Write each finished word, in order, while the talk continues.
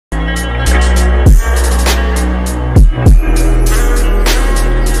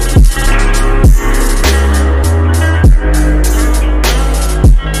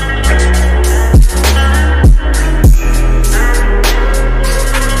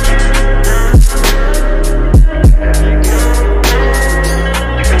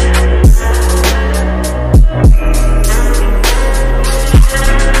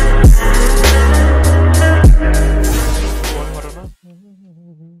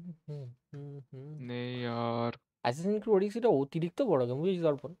Assassin Creed ওডিসিটা অতিরিক্ত বড় game, বুঝিস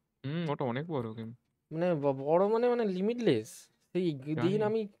দর্পণ? ওটা অনেক বড় গেম। মানে বড় মানে লিমিটলেস। সেই দিন জানি।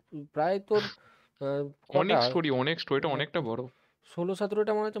 আমি প্রায় তোর কটা অনেক স্টোরিটা অনেকটা বড়।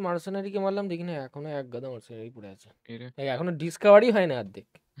 16-17টা মনে হচ্ছে মার্সেনারিকে মারলাম, দেখি না এখনো এক গাদা মার্সেনারি পড়ে আছে। এরে এখনো ডিসকভারি হয় না অর্ধেক।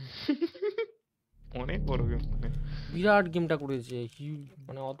 অনেক বড় গেম মানে। বিরাট গেমটা করেছে,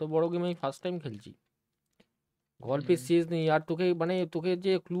 মানে অত বড় গেম আমি ফার্স্ট টাইম খেলছি। গল্পের শেষ নেই, আর তোকে মানে তোকে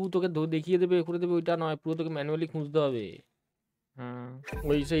যে ক্লু তোকে দেখিয়ে দেবে করে দেবে ওইটা নয়, পুরো তোকে ম্যানুয়ালি খুঁজতে হবে। হ্যাঁ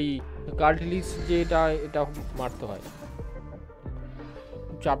ওই সেই কার্টলিস যে এটা মারতে হয়,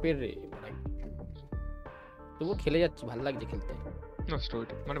 চাপের রে মানে। তবুও খেলে যাচ্ছি, ভালো লাগছে খেলতে। না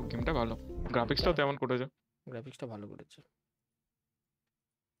স্টোরিটা মানে গেমটা ভালো, গ্রাফিক্সটাও তেমন করেছে। গ্রাফিক্সটা ভালো করেছে।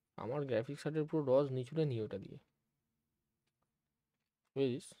 আমার গ্রাফিক্স কার্ডের পুরো রস নিচুড়ে নিয়ে ওটা দিয়ে,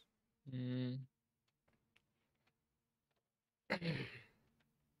 বুঝিস?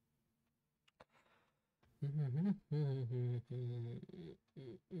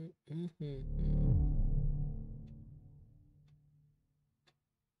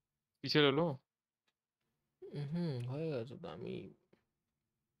 কিসের হলো? হয়ে গেছে তো, আমি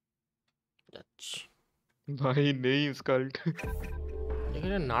যাচ্ছি। ভাই নেই স্কাল্ট।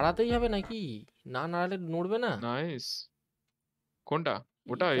 এখানে নাড়াতেই হবে নাকি? না নাড়ালে নড়বে না? নাইস। কোনটা?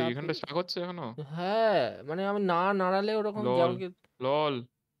 এই ওটা চাপে। এইখানটা স্টাক হচ্ছে এখনো? হ্যাঁ, মানে আমি না নাড়ালে ওরকম লল যাওয়াকে। লল।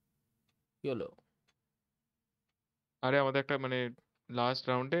 কি হলো? আরে আমাদের একটা মানে লাস্ট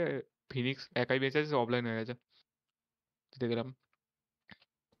রাউন্ডে ফিনিক্স একাই বেঁচে আছে, অফলাইন হয়ে গেছে, জিতে গেলাম।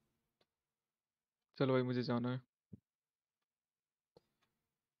 চলো ভাই মুঝে জানা है।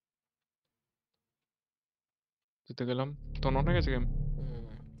 জিতে গেলাম। তো অন হয়ে গেছে গেম।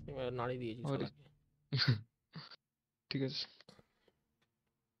 এবার নাড়ি দিয়েছি আরে শালাকে। ঠিক আছে।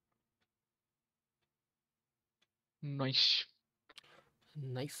 নাইস।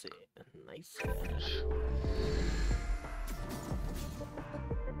 Nice nice.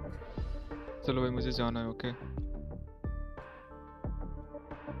 चलो भाई मुझे जाना है, ओके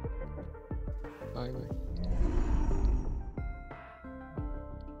बाय बाय।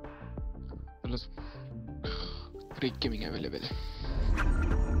 चलो फ्रिग गेमिंग अवेलेबल है।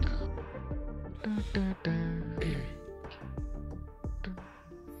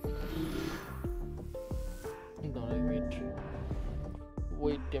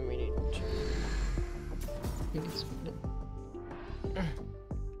 Wait a minute.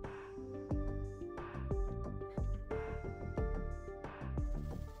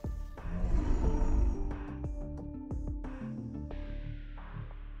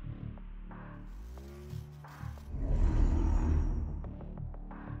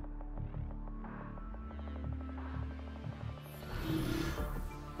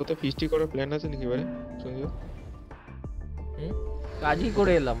 কোথাও ফিস্টি করার প্ল্যান আছে নাকি এবারে সঞ্জু? কাজই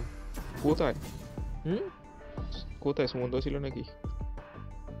করে এলাম। কোথায়? হুম কোথায় সুমন্ত ছিল নাকি?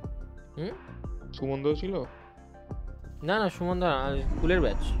 হুম সুমন্ত ছিল? না না, সুমন দা স্কুলের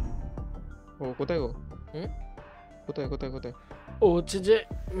ব্যাচ। ও কোথায় গো? হুম কোথায় কোথায় কোথায়? ও হচ্ছে যে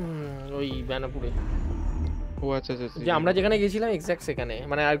ওই বেনাপুরে। ও আচ্ছা আচ্ছা যে আমরা যেখানে গেছিলাম এক্স্যাক্ট সেখানে,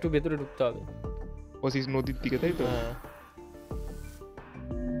 মানে আর একটু ভেতরে ঢুকতে হবে। ও সেই নদীর দিকে তাই তো? হ্যাঁ,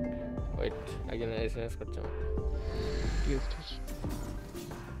 ওয়েট, একজন এসএমএস করছে আমার। ঠিক আছে ঠিক আছে,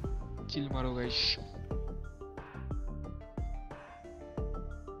 চিল মারো গাইস।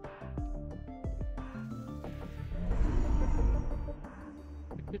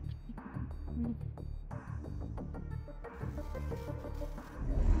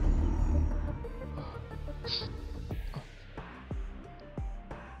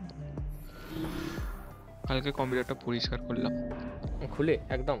 হালকা কম্পিউটারটা পরিষ্কার করলাম খুলে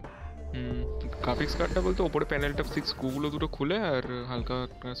একদম। গ্রাফিক্স কার্ডটা বলতে ওপরে প্যানেলটা 6 স্ক্রুগুলো দুটো খুলে আর হালকা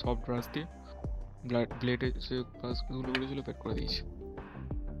একটা সফট ব্রাশ দিয়ে ব্লেডে যে ব্রাশগুলো ছিল পেট করে দিয়েছি।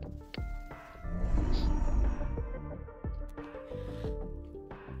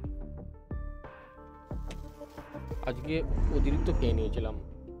 আজকে অতিরিক্ত খেয়ে নিয়েছিলাম।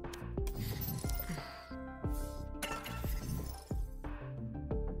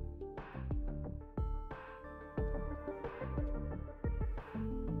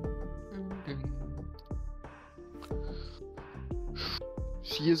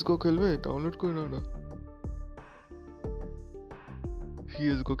 সিএসগো খেলবে? ডাউনলোড করে নাও না।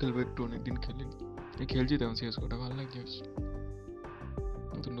 সিএসগো খেলবে একটু, অনেকদিন খেলিনি। এই খেলছি তেমন সিএসগোটা ভালো লাগছে বেশ।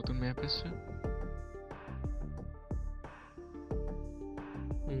 নতুন নতুন ম্যাপ এসছে।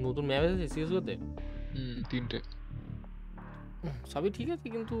 নতুন ম্যাপ এসেছে সিএসগোতে? 3টে। সবই ঠিক আছে,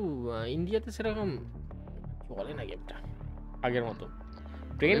 কিন্তু ইন্ডিয়াতে সেরকম চলে না গেমটা আগের মতো।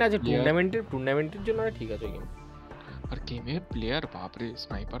 ট্রেন আছে টুর্নামেন্টের জন্য ঠিক আছে গেম। আর গেমের প্লেয়ার বাপরে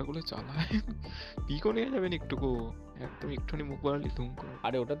স্নাইপার গুলো চালায় পিকও নিয়ে যাবেন একটুকু একদম একটুখানি মুখ বাড়ালি ধুম করে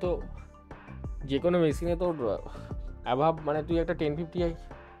আরে ওটা তো যে কোনো মেশিনে তো অ্যাভাব, মানে তুই একটা 1050i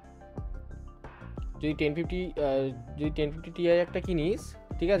যদি 1050 Ti একটা কিনিস,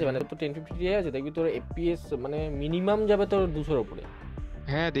 ঠিক আছে, মানে তোর 1050 Ti আছে, দেখবি তোর FPS মানে মিনিমাম যাবে তোর 200-র উপরে।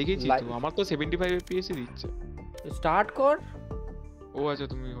 হ্যাঁ দেখেছি তো, আমার তো 75 FPS ই দিচ্ছে। স্টার্ট কর। ও আচ্ছা,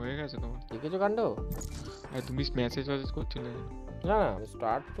 তুমি হয়ে গেছে তোমার? দেখেছো কাণ্ড? আর তুমি মেসেজ করছিলে? না না,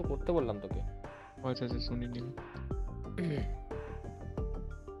 স্টার্ট তো করতে বললাম তোকে। ও আচ্ছা আচ্ছা, শুনিনি।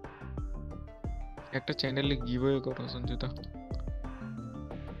 একটা চ্যানেলে গিভওয়ে করো সঞ্জুদা,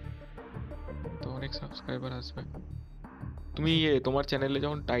 তো অনেক সাবস্ক্রাইবার আসবে। তুমি তোমার চ্যানেলে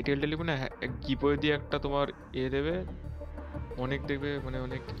যখন টাইটেলটা লিখবে না, গিভওয়ে দিয়ে একটা তোমার দেবে, অনেক দেখবে মানে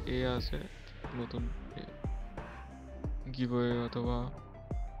অনেক আসে নতুন গিভওয়ে অথবা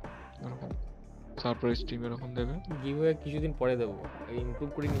এরকম সারপ্রাইজ স্ট্রিম এরকম দেবে। গিভওয়ে কিছুদিন পরে দেবো, ইমপ্রুভ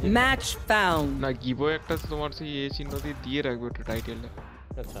করি নিজে। Match found. না, গিভওয়ে একটা তোমার সেই চিহ্ন দিয়ে রাখবে ওটা টাইটেলে।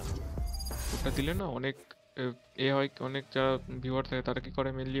 আচ্ছা, ওটা দিলে না অনেক হয়, অনেক যারা ভিউয়ার থাকে তারা কি করে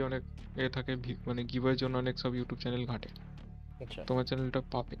মেনলি অনেক থাকে মানে গিভওয়ের জন্য অনেক সব ইউটিউব চ্যানেল ঘাটে। আচ্ছা, তোমার চ্যানেলটা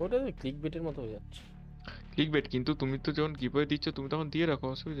পাবে। ওটা ক্লিক বেটের মতো হয়ে যাচ্ছে। ক্লিকবেট, কিন্তু তুমি তো যখন গিভওয়ে দিচ্ছ তুমি তখন দিয়ে রাখো,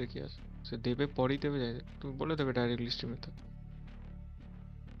 অসুবিধা কি আছে? সে দেবে পরেই দেবে, যায় তুমি বলে দেবে ডাইরেক্টলি স্ট্রিমে, তো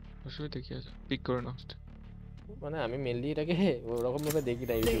অসুবিধা কি আছে? পিক করে নাও। মানে আমি মেনলি এটাকে ওরকম ভাবে দেখি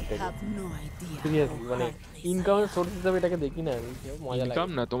না ইউটিউবটাকে, Have no idea. সিরিয়াসলি, মানে ইনকামের সোর্স হিসাবে এটাকে দেখি না আমি, মজা লাগে। ইনকাম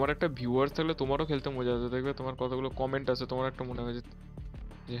না, তোমার একটা ভিউয়ার্স থাকলে তোমারও খেলতে মজা আসবে, দেখবে তোমার কতগুলো কমেন্ট আছে, তোমার একটা মনে হয়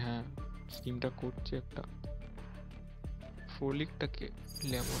যে হ্যাঁ স্ট্রিমটা করছে একটা ফোলিকটাকে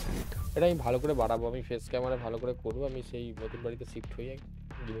লেমন। এটা আমি ভালো করে বাড়াবো, আমি ফেস ক্যামেরা ভালো করে করবো, আমি সেই নতুন বাড়িতে শিফট হয়ে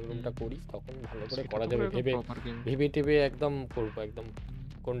গেমিং রুমটা করি, তখন ভালো করে করা যাবে ভেবে টেবে একদম করবো, একদম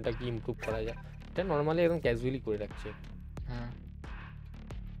কোনটা কি ইমপ্রুভ করা যায়। এটা নর্মালি একদম ক্যাজুয়ালি করে রাখছি। হ্যাঁ,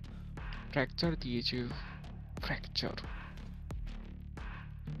 ফ্র্যাকচার দিয়েছে, ফ্র্যাকচার।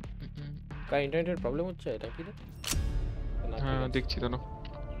 কার ইন্টারনেটের প্রবলেম হচ্ছে, এটা কি রে? হ্যাঁ দেখছি তো না,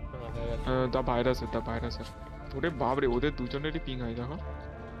 দা ভাইরাসের ওরে বাপরে, ওদের দুজনেরই পিং হয় দেখো,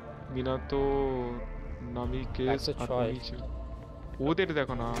 মিনা তো নামি কেস 106 ওদের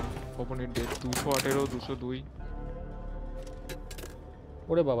দেখো না, অপোনেন্টের 218 202।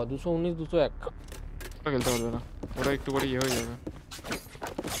 ওরে বাবা, 219 201 ওরা খেলতে পারবে না, ওরা একটু করে হয়ে যাবে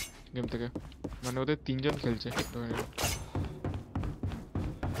গেম থেকে, মানে ওদের 3 জন খেলছে,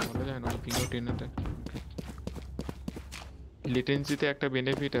 বলা যায় না পিংও টেনেতে। লেটেন্সিতে একটা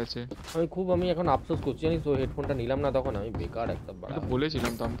বেনিফিট আছে। আমি এখন আফসোস করছি, জানিস তো, হেডফোনটা নিলাম না তখন, আমি বেকার একটা আমি তো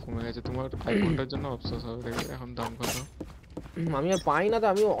বলেছিলাম দাম কমে গেছে, তোমার আইফোনটার জন্য আফসোস হবে, দেখবে এখন দাম কত। আমি আর পাই না, তো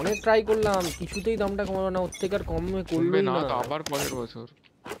আমি অনেক ট্রাই করলাম, কিছুতেই দামটা কমাবে না, ওর থেকে আর কমে করবে না, তো আবার পরের বছর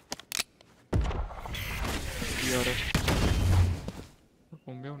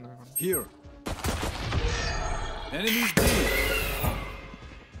কমবেও না এখন। Here. Enemies B.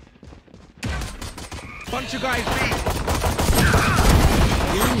 Bunch of guys B.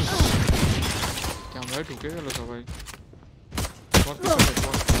 ক্যামেরায় ঢুকে গেল সবাই।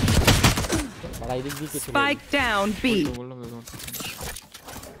 Spike down B. বললাম তো তোমার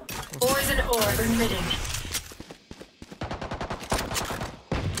Poison orb emitting.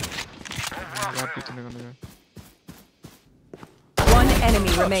 পিছনে কেন যায়? One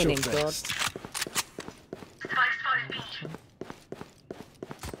enemy remaining. Spike spotted B.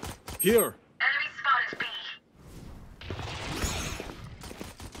 Here. Enemy spotted B.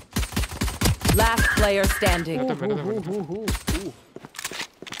 Last player standing.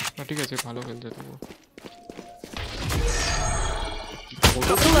 ঠিক আছে, ভালো খেলছে তবু।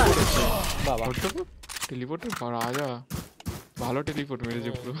 বাবা টেলিপোর্টের রাজা, ভালো টেলিপোর্ট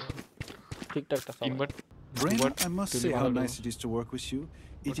মেরেছে পুরো ঠিকঠাক টা। Brandon, I must say how nice it is to work with you.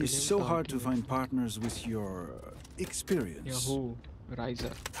 It is so hard to find partners with your experience. Yahoo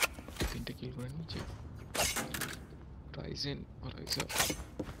raiser 3টে কিল করে নিয়েছে, রাইজেন রাইজার।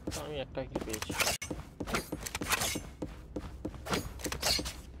 আমি একটা কি পেয়েছি।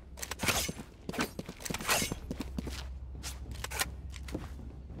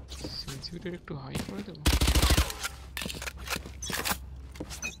 সেন্সিটিভিটি একটু হাই করে দেবো।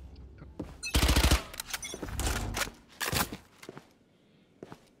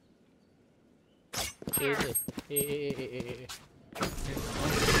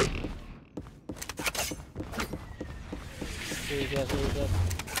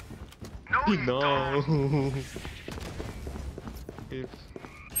 No.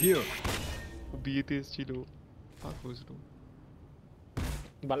 Here. বিয়েতে এসেছিল, বুঝলো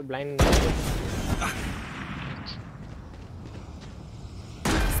blind.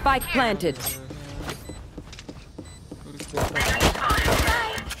 Spike planted.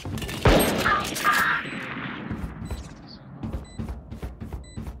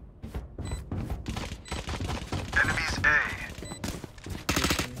 Enemies A.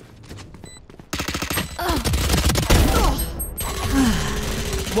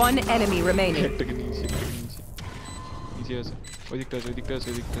 One enemy remaining. একটাকে নিচে নিচে আছে ওই দিকটা আছে ওই দিকটা আছে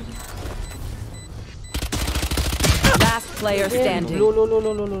ওই দিকটা আছে Last player standing. লো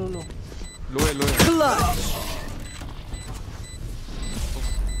লোয়ে Clutch.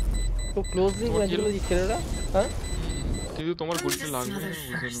 তো ক্লোজলি ম্যাচগুলো দিচ্ছে ওরা হ্যাঁ কিন্তু তোমার গুলিটা লাগবে না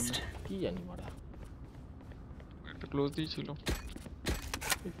বুঝলাম না কি জানি মারা একটা ক্লোজ দিয়ে ছিল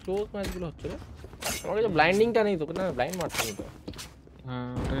ক্লোজ ম্যাচগুলো হচ্ছে রে আমার কাছে ব্লাইন্ডিংটা নেই তো না ব্লাইন্ড মারতে নেই তো হ্যাঁ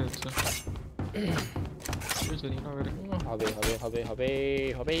ওটাই হচ্ছে জানি না এবারে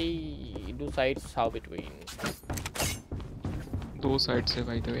হবে দু সাইডস হাউ বিটুইন দো সাইড সে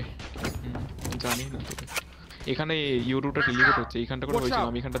ভাই দেবে জানি না তোকে এখানে ইউরোটা ডেলিভার হচ্ছে এইখানটা করে হয়েছিল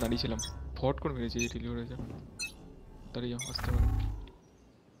আমি এখানটা দাঁড়িয়েছিলাম ফট করে মেরেছি এই ডেলিভার হয়েছে দাঁড়িয়ে যাও আসতে পারো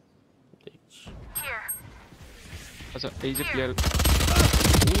আচ্ছা এই যে player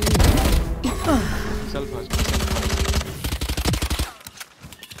Vishal fast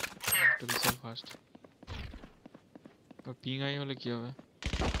Vishal fast ping I হলে কি হবে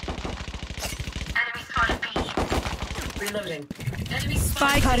Enemy spotted B. Reloading. Enemy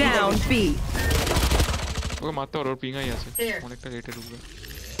Spike down B. ওকে মারতে পারো ওর পিং আই আছে Here. অনেকটা রেটে ঢুকবে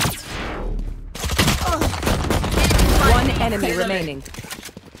One enemy remaining.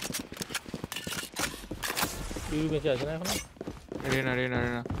 ইউ বেঁচে আছে না এখন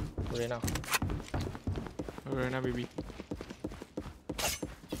রেনা বেবি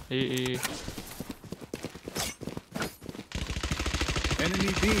এই Enemy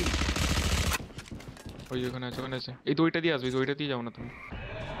B. ওই ওখানে আছে এই দুইটা দিয়ে আসবে দুইটা দিয়ে যাও না তুমি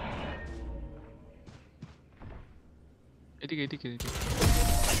এদিকে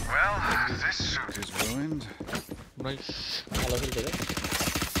Well, this suit Is ruined. Nice ভালো খেলতে রে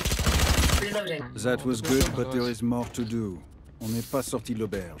Reloading. That was good, but there is more to do. On n'est pas sorti de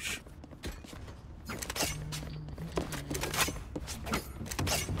l'auberge.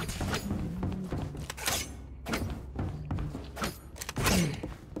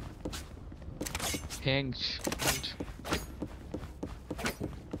 Thanks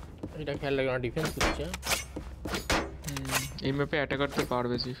এটা খেয়াল লাগে না ডিফেন্স করছে এই ম্যাপে অ্যাটাক করতে পার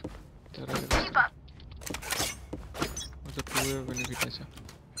বেশি তারা আচ্ছা টু এর বেনিফিট আছে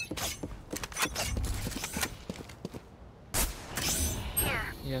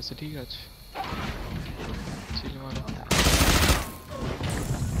আছে ঠিক আছে চিল মারো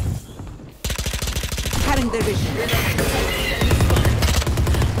Cutting their vision.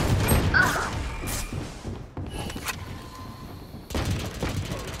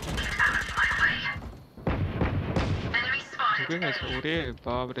 Enemy spotted. ঠিক আছে ওরে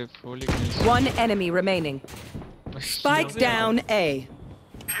বাপ রে ফ্রোলিক nice One enemy remaining. Spike down A.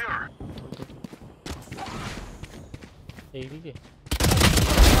 here. এইদিকে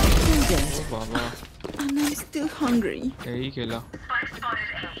ও বাবা And I'm still hungry. এই খেলা Spike spotted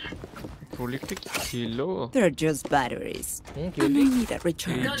A. ফ্রোলিকটা কি খেললো They're just batteries. কি And I need a এই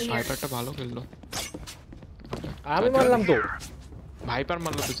recharge. ভাইপারটা ভালো খেললো আমি মারলাম তো ভাইপার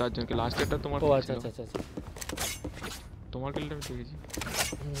মারলো তো চারজনকে লাস্টেরটা তোমার ও kill আচ্ছা ছিল। আচ্ছা তোমার কিলটা আমি দেখেছি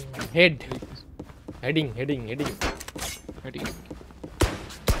head heading হেডি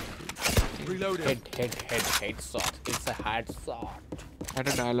head shot it's a head shot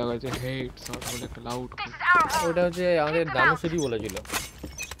একটা ডায়লগ আছে হেড শট বলে একটা লাউড ওটা হচ্ছে আমাদের দানুশ্রী বলেছিল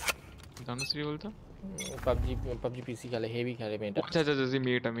দানুশ্রী বলতো পাবজি পিসি খেলে হেভি খেলে মেয়েটা আচ্ছা সেই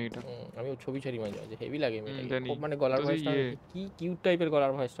মেয়েটা আমি ওর ছবি ছাড়ি মাঝে মাঝে হেভি লাগে মেয়েটা জানি। খুব মানে গলার তো সেই ভয়েসটা ইয়ে। কি কিউট টাইপের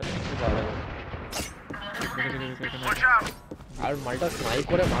গলার ভয়েসটা খুব ভালো লাগে Watch out. আর মালটা স্নাইপ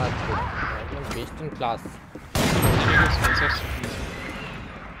করে মারাচ্ছে একদম best in class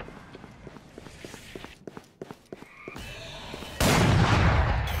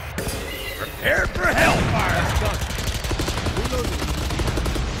Prepare for hellfire.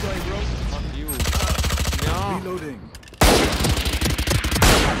 Reloading.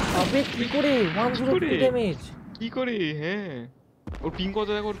 আবে কি করে 103 ড্যামেজ কি করে হ্যাঁ ওর পিং কত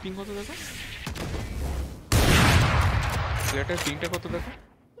দেখো প্লেয়ারটার পিংটা কত দেখো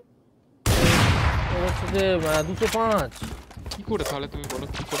ও হচ্ছে যে 205 কি করে তাহলে তুমি বলো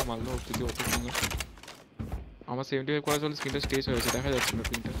কি করে মারলো ওর যদি অত পিং আমার 75 করা চলে স্ক্রিনটা স্টেজ হয়েছে দেখা যাচ্ছে না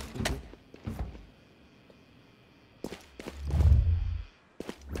পিংটা কিন্তু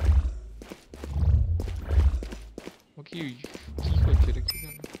ও কি করছে রে কি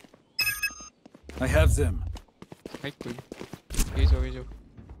জানো I have them. হাইক কই এই যাও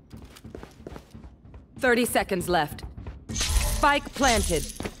 30 seconds left. Spike planted.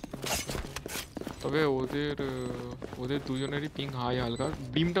 তবে ওদের দুজনেরই পিং হাই হালকা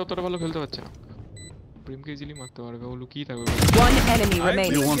ব্রিমটা অতটা ভালো খেলতে পারছে না ব্রিমকে ইজিলি মারতে পারবে ও লুকিয়ে থাকবে One enemy You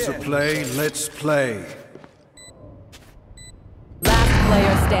remaining. want to play? Let's play. Last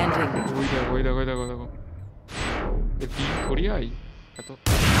player standing. ওই দেখো এ পিং করি আই এত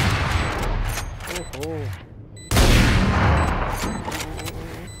ওহো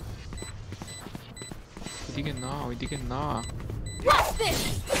ওইদিকে না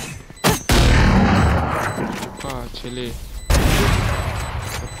ছেলে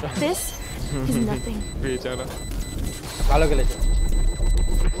This is nothing. বেচারা ভালো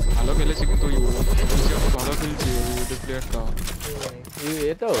খেলেছে কিন্তু ভালো খেলছে ওদের প্লেয়ারটা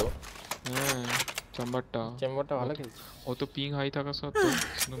এ তো হ্যাঁ চেম্বারটা ভালো খেলছে ও তো পিং হাই থাকা সত্ত্বেও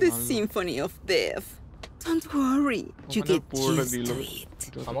The symphony of death. Don't worry, you get used to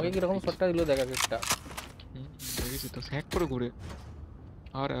it. আমাকে কি রকম শটটা দিল দেখা একটা দেখেছি তো হ্যাক করে ঘুরে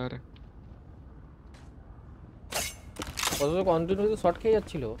আর কত কন্টিনিউ শট খেয়ে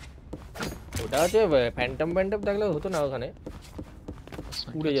যাচ্ছিল ওটা হচ্ছে ফ্যান্টম দেখলে হতো না ওখানে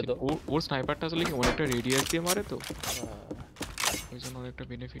উড়ে যেত ওর স্নাইপারটা আসলে কি অনেকটা রেডিয়াস দিয়ে মারে তো ওই জন্য অনেকটা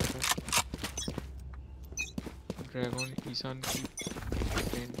বেনিফিট হয় ড্রাগন ঈশান কি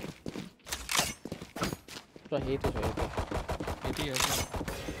তো এই তো এটি আছে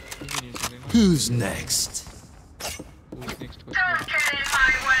Who's next? Who's next? Don't get in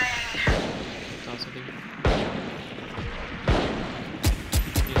my way.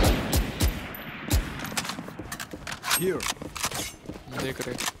 Here. देख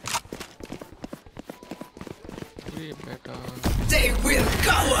रहे अरे बेटा They will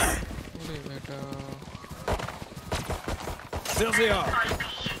cover. अरे बेटा There they are.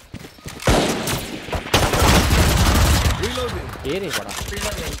 Reloading. ये नहीं पड़ा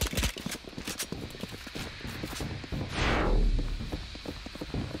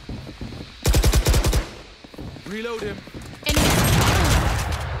Reload him.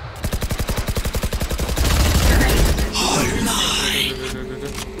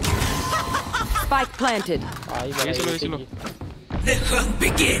 Spike planted. आई बड़ा ये चलो The hunt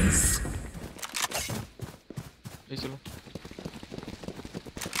begins. ये चलो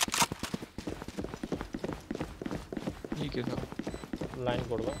ये क्या था লাইন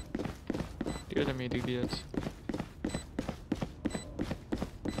করবা ঠিক আছে আমি এদিক দিয়ে যাচ্ছি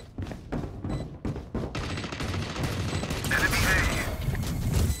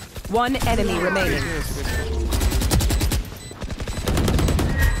One enemy remaining.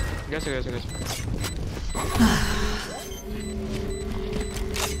 গেছে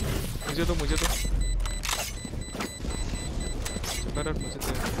मुझे तो better मुझे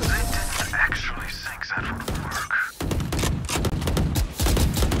तो Actually think that would work.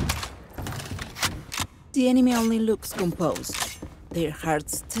 The enemy only looks composed. Their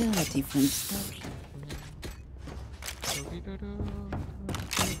hearts tell a different story.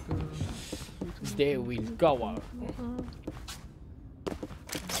 they will cover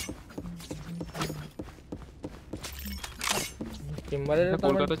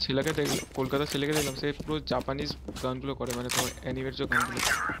Kolkata ছেলেকে দেখলাম সে পুরো জাপানিজ গানগুলো করে মানে তোমার অ্যানিমের যে গানগুলো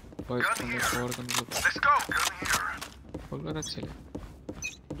হয় মানে পাওয়ার গানগুলো Let's go. Gun here. কলকাতার ছেলে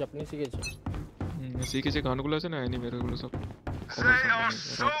জাপানি শিখেছে শিখেছে গানগুলো আছে না অ্যানিমের ওগুলো সব They are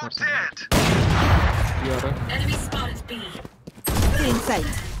so dead. ইয়ারা Enemy spotted B. In sight.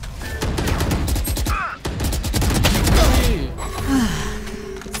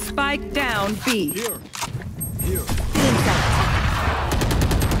 Spike down B. Here. In sight.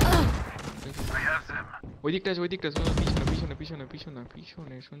 I have them. ওই দিকটা আছে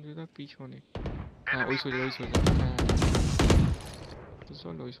পিছনে সঞ্জয়দা পিছনে হ্যাঁ ওই সোজা হ্যাঁ তো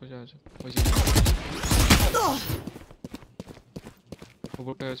চলো ওই সোজা আছে ওই যে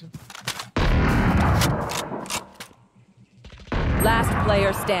উপরটা আছে Last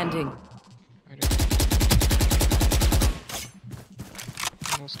player standing. আরে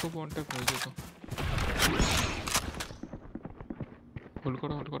মস্ত বনটা হয়ে যেত হোল্ড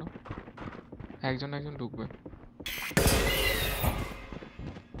করো একজন ঢুকবে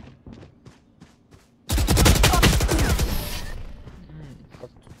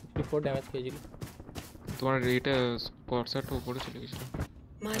ড্যামেজ পেয়েছিল তোমার রেটে কর্সারটা উপরে চলে গেছিল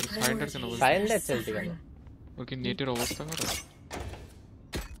My সাইন্ডার কেন priority is সাইলেন্ট their চলছে কেন suffering. ওর কি নেটের অবস্থা খারাপ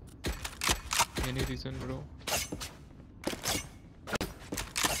এনি রিজন ব্রো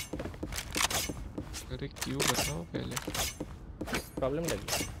अरे क्यों बताओ पहले প্রবলেম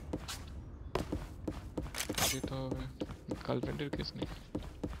লাগবে ये तो গার্লফ্রেন্ডের কেস নেই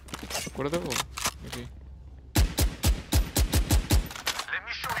করে দেবো নাকি Let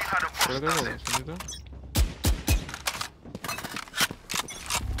me show you how to করে bust দেবো down it. সঞ্জিতা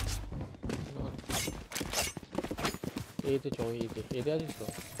এতে চো এতে আছিস তো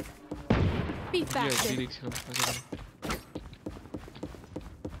Be ये faster. দেখছিলাম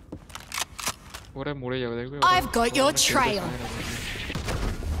ওরা মরে যাবে দেখবে I've got your trail.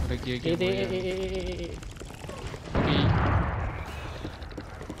 ওরা গিয়ে গিয়ে এতে মরে যাবে।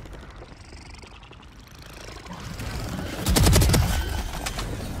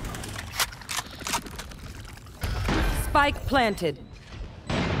 Spike planted.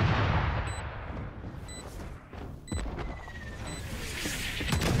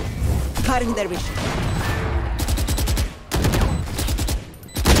 Cutting their vision.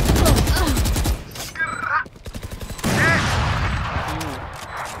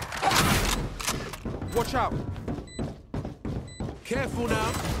 Watch out! Careful now.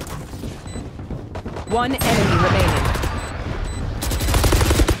 One enemy remaining.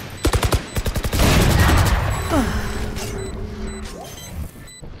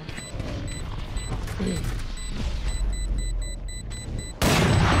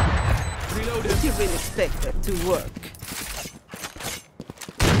 Reloaded. You really expect that to work?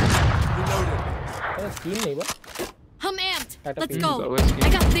 Reloaded. আরে স্কিন নেই বা I'm amped. একটা Let's pin go. দাও, আজকে। I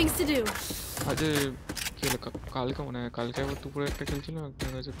got things to do. আজ কি হলো কালকে মনে হয় কালকে আবার দুপুরে একটা খেলছিল একদম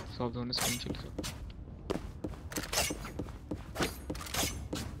কাছে সব ধরনের স্কিন ছিল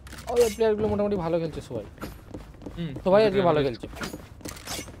ওই প্লেয়ারগুলো মোটামুটি ভালো খেলছে সবাই হুম সবাই আজকে ভালো খেলছে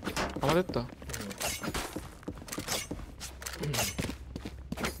আমাদের তো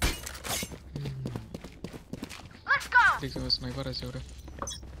দেখছি স্নাইপার আছে ওরা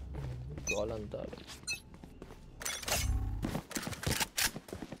জল আনতে হবে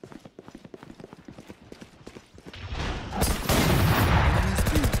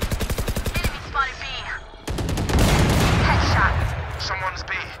Someone's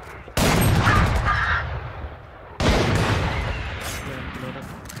B.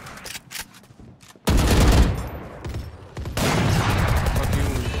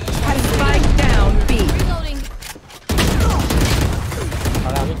 Spike down B. Reloading.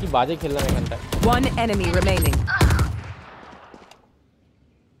 আর আমি কি বাজে খেললাম এখানটায় One enemy remaining.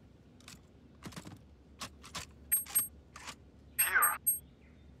 Here.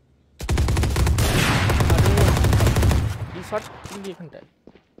 কি শট কি এখানটায়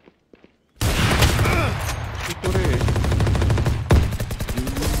কি করে You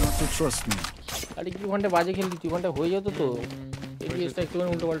need not to trust me. আরে কি ঘন্টা বাজে খেললি তুই ঘন্টা হয়ে যেত তো এডিএসটা একটুখানি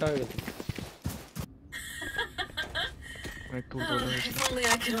উল্টো পাল্টা হয়ে গেছে একটু বলে হয়েছে If only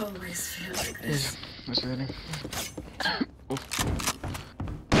I could always feel like this. অসুবিধা নেই উফ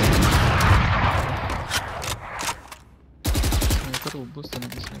স্নাইপার অভ্যস্ত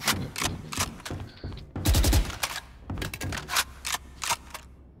নাকি স্নাইপার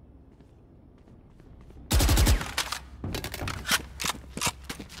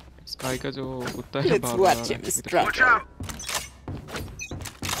स्काई का जो कुत्ता है Let's watch him Watch struggle. out!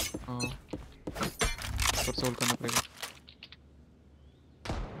 हाँ पर सोल्व करना पड़ेगा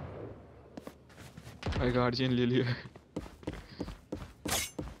भाई गार्जियन ले लिया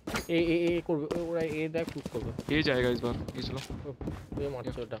এ করবে ওরা এ দেখ পুশ করবে ये जाएगा इस बार ये चलो এ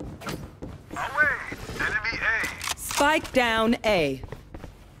মারছে ওটা Away! Enemy A! Spike down A.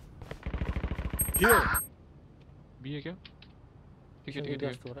 Here. B है क्या ठीक है ठीक है এদিকে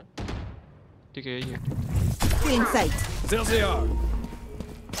ठीक আসতে পারে है ठीक है यही है In sight. There they are.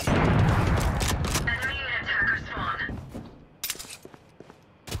 Enemy attacker spawn.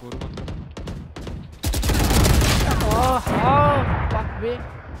 और बंद পাক বে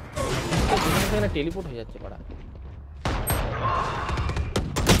এখানে টেলিপোর্ট হয়ে যাচ্ছে পাড়া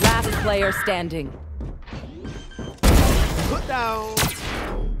Last player standing. Put down.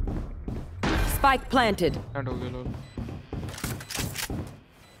 Spike planted. And हो गया लोग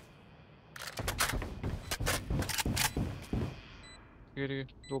ये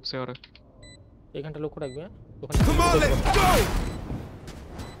लोग से आ रहा है এখানটা লক্ষ্য রাখবে হ্যাঁ Come on, let's go.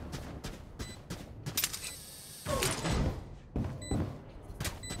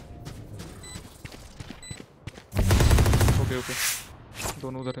 Okay okay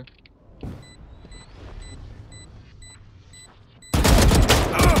दोनों उधर है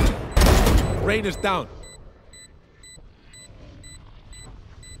Rain is down.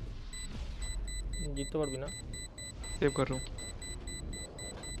 জিততে পারবি না सेव कर रहा हूँ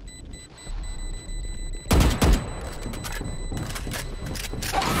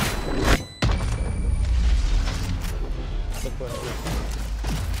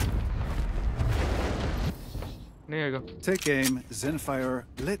नहीं आएगा Take aim, Zenfire.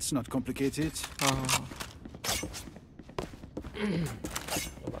 Let's not complicate it. हाँ हाँ हाँ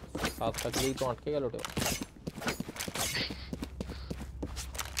সাত থাকলেই তো আটকে গেল ওটা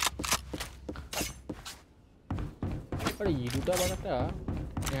আরে ইডুটা আবার একটা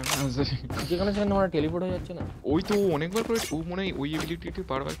আছে যেখানে সেখানে আমার টেলিপোর্ট হয়ে যাচ্ছে না। ওই তো অনেকবার করে ও মনে হয় ওই এবিলিটিটি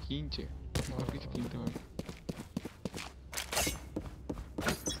বারবার কিনছে, আর কিছু কিনতে হবে।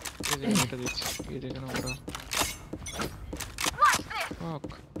 এই যে এটা দিচ্ছি, এই দেখে না ওরা ফাক।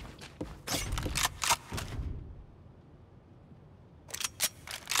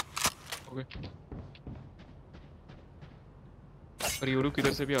 ओके और ये रुक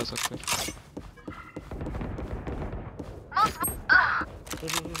इधर से भी आ सकते हैं।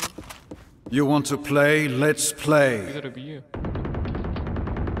 You want to play? Let's play. इधर भी है।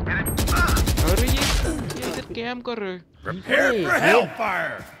 अरे ये इधर कैम कर रहे हैं। Prepare for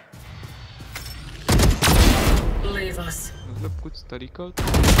hellfire. Leave us. मतलब कुछ तरीका होता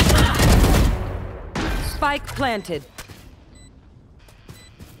Spike planted.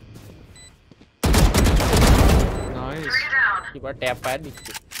 नाइस। ये बार टैप पैड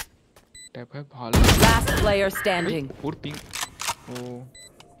दिखती टैप है भाला। Last player standing. और पिंग ओ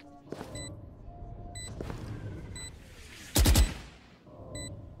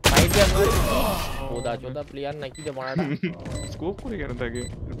फाइट कर ওদা চোদা প্লেয়ার নাকি যে মারাটা স্কোপ করে কেন থাকে,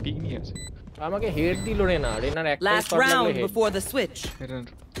 পিং নিয়ে আছে। আমাকে হেড দিল রেনা, রেনার একটা Last শট লাগলে round head. before the switch.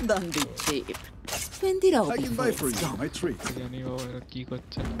 Don't be cheap. Spend it all I can before buy it's for you gone. my treat. জানি ও এরা কি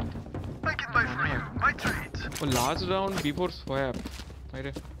করছে। I can buy for you my treat. O last round before swap.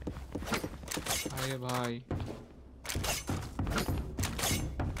 আরে আরে ভাই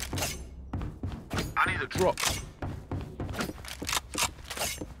I need a drop.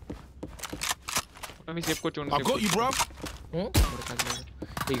 আমি save করছি, I got you, bro.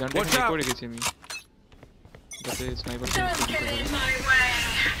 এই গানটা Watch সেভ out. করে রেখেছি আমি, যাতে sniper Don't get in my way.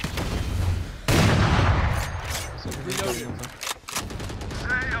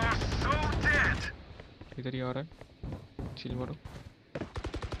 They are so dead. इधर ही आ रहा है, चिल मारो।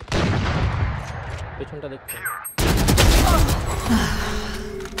 পেছনটা দেখতে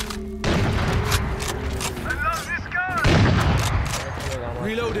I love this gun.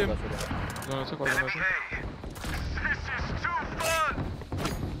 Reload him. दोनों से कॉल करना Enemy A. This is too fun.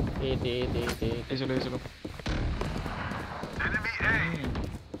 দে দে দে দে ये चलो ये चलो। Enemy A.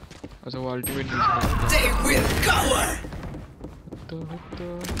 अच्छा वो अल्टीमेट They will cower. तो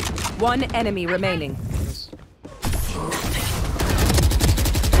One enemy remaining.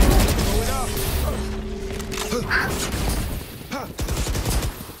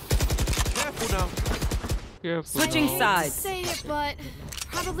 Careful now. Switching sides. Say it, but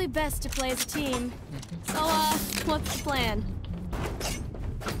probably best to play as a team. So, what's the plan?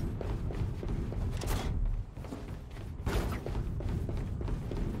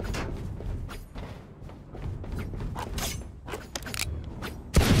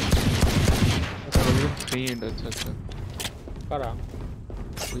 Friend अच्छा अच्छा কারা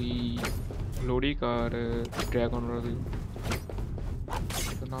कोई लोडी कार ड्रैगन और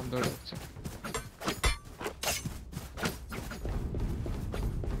तो नाम दर्द अच्छा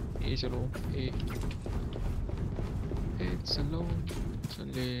ये चलो ये चलो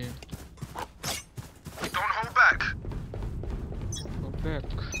चले Don't hold back. Back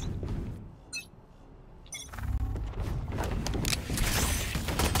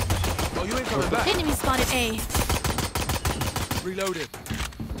Oh, you ain't coming back. Enemy spotted A. Reloaded.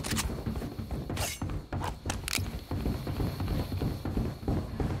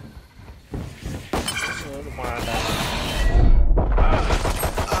 মারাটা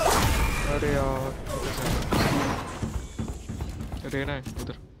अरे यार रहना है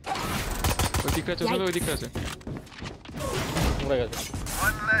उधर वो दिख रहा है, चलो वो दिख रहा है মরে গেছে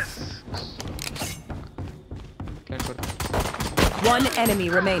One less. प्लान कर One enemy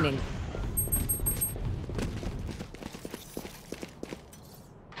remaining.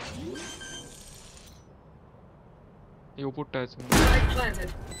 ये ऊपर टच Spike planted.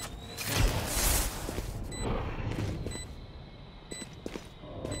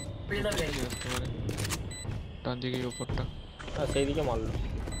 Reloading. डाल दी गई ऊपर टा আর সেই দিকে মারলো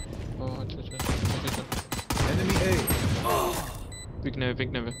ओ अच्छा अच्छा अच्छा Enemy A. पिक ने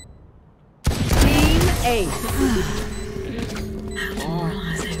Team A.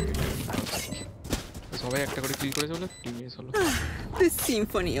 সবাই একটা করে কিল করে চলো টিমে চলো The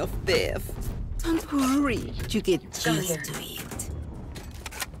symphony of death. Don't worry, you get used to it.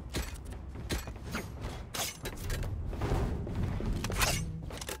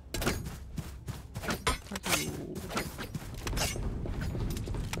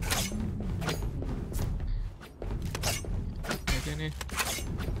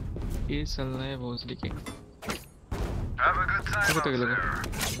 ये चल रहा है बहुत लिखे Have a good time. कब तक out लगा there.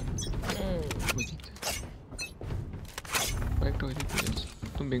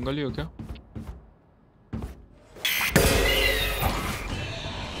 तुम बंगाली हो क्या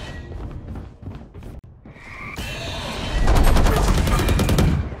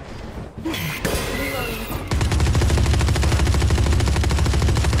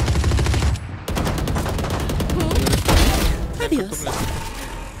Adios.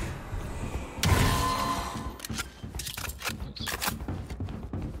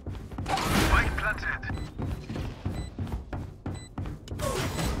 Spike planted.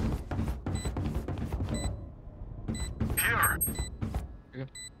 Here.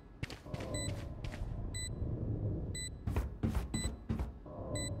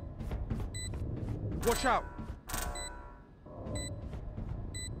 Watch out.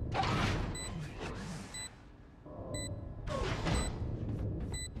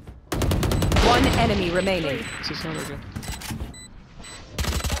 One enemy remaining. It's not okay.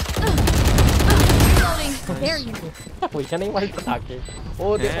 Reloading. There you go. ওইখানেই মালটা থাকে ও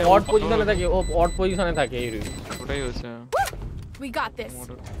অড পজিশনে থাকে ও অড পজিশনে থাকে এই ওটাই হচ্ছে We got this.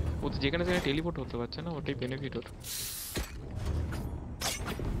 ও তো যেখানে যেখানে টেলিপোর্ট হতে পারছে না ওটাই বেনিফিট ওর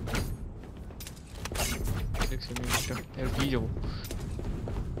দেখছি মিনিটটা এর বি যাবো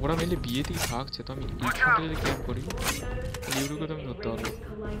ওরা মেলে বিয়েতেই থাকছে তো আমি এইখানটা যদি ক্যাম্প করি ইউরোকে তো আমি ধরতে পারবো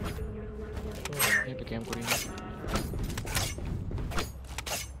একটা ক্যাম্প করি না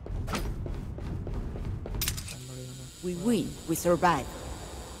We win, we survive.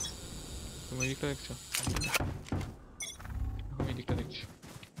 তুমি এদিকটা দেখছো আমি এদিকটা দেখছি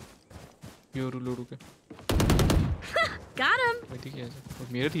ইউরো লুডুকে Got him. ওইদিকে আছে ও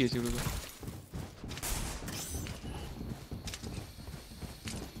মেরে দিয়েছে ওগুলো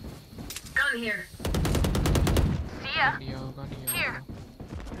Gun here. Here.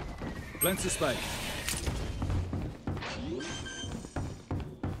 Plant the spike.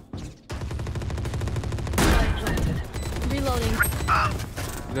 Spike planted. Reloading.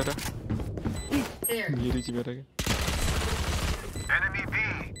 ইদাটা There. মেরে দিয়েছি বেটাকে Enemy B.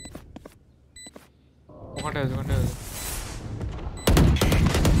 ওখানটা আছে ওখানটা আছে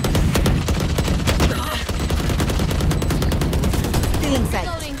Still inside.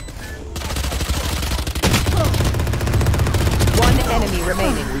 Reloading. One enemy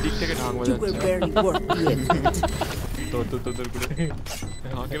remaining. ওই দিক থেকে ঢাক You were বাজাচ্ছে barely worth it. তোর করে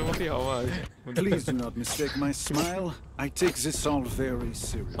হাঁকের মতোই আওয়াজ Please do not mistake my smile. I take this all very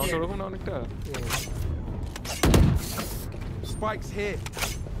seriously. Sound ওরকম না অনেকটা Spike's here.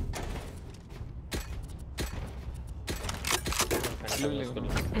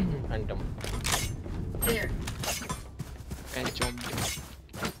 Phantom There. একদম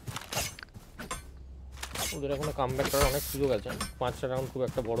ওদের এখনো কামব্যাক করার অনেক সুযোগ আছে 5টা রাউন্ড খুব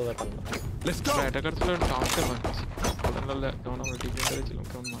একটা বড় ব্যাপার না Let's go. অ্যাটাকার তো টাউনতে পারছি ওখানে কেমন আমরা ডিফেন্ডারে ছিলাম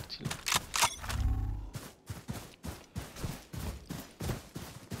কেমন মারছিলাম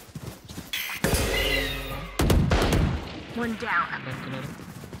One down. ব্যাংকিনারে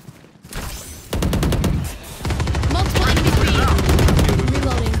Multiple enemy B.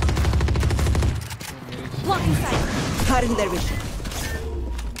 Reloading. Blocking sight. Cutting their vision.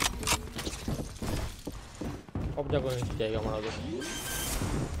 কবজা করে নিতে জায়গা আমার ওদের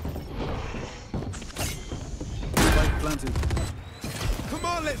Spike planted. Come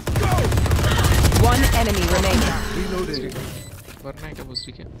on, let's go. One enemy remaining. Reloading. वरना এটা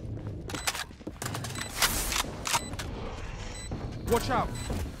বুঝরিকে Watch out.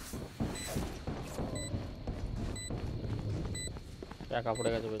 একা পড়ে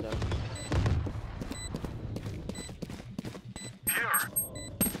গেছে বেচারা Here.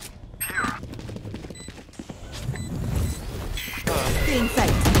 Here. Still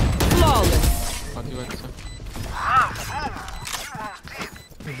inside. Flawless. পাতি বাচ্চা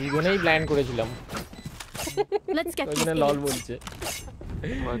দুজনেই ব্লাইন্ড করেছিলাম Let's get ওই this জন্য লল game. বলছে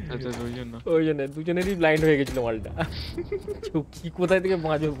আচ্ছা ওই জন্য ওই জন্য দুজনেরই ব্লাইন্ড হয়ে গেছিল মালটা কি কোথায় থেকে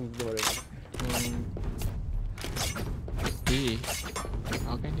বাঁচবে বুঝতে পারে না এই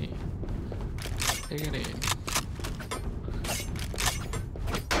আগে নেই এখানে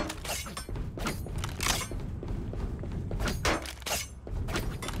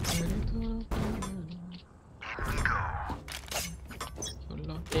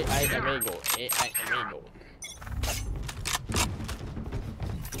AI amigo AI amigo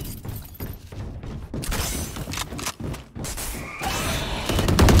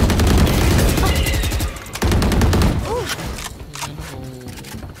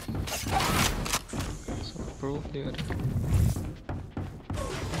pro player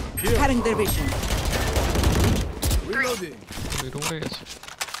Cutting their vision. Reloading. রুমে গেছে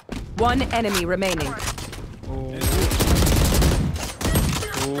One enemy remaining. ও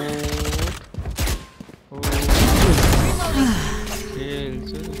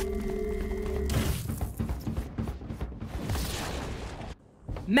খেলছে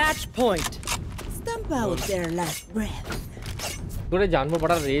Match point. Stamp out their last breath. করে জানবো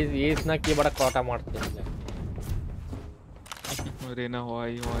বড়া রেস না কে বড়া কটা মারতে রেনা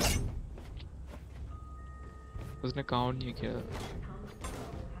হয় उसने काउंट नहीं किया।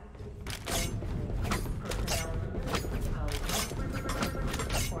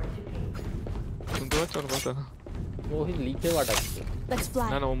 तुम तो चल रहा था वो ही लीके वाटा Let's fly.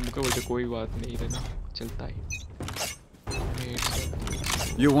 ना वो मुझे बोलते कोई बात नहीं रहना चलता है।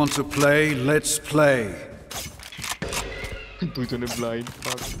 You want to play? Let's play. तू जो ने blind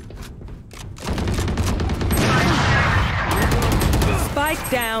Spike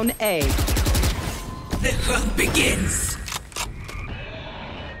down A. The hunt begins.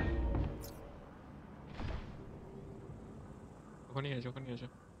 नहीं है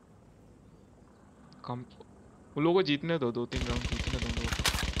कम उन लोगों को जीतने दो 2-3 राउंड जीतने दो लोगों को।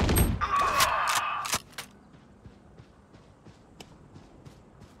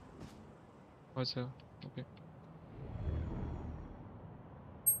 अच्छा ओके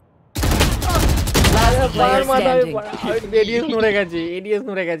এডিএস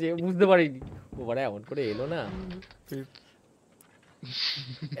নড়ে গেছে বুঝতে পারিনি ও বড় এমন করে এলো না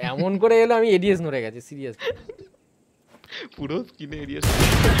এমন করে এলো আমি এডিএস নড়ে গেছে সিরিয়াস পুরো স্কিনে area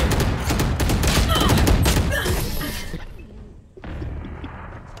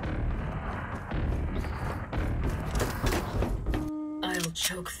I'll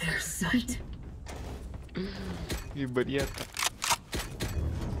choke their sight. ये बढ़िया था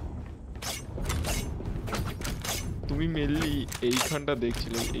তুমি মেনলি এইখানটা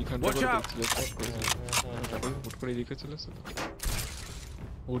দেখছিলে এইখানটা করে দেখছিলে স্পট করে ফুট করে দেখেছিলে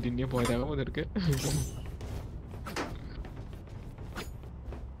ওদিন নিয়ে ভয় দেখাবো ওদেরকে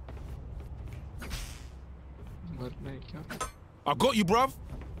मरना है क्या I got you, bruv.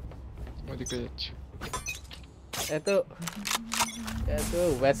 ওদিকে যাচ্ছে এত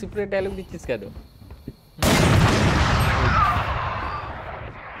ওয়াসিপ্রে ডায়লগ দিচ্ছিস কেন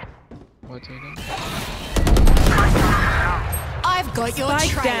I've got your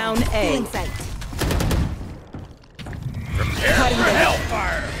Spike trail. down A. Feeling sight. Prepare for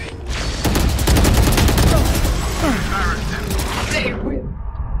hellfire. They win.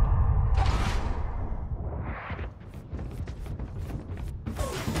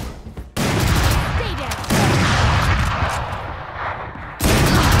 Stay down.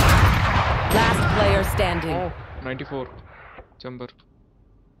 Last player standing. 94 chamber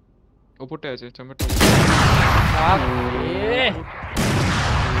ওপরটা আছে চেম্বার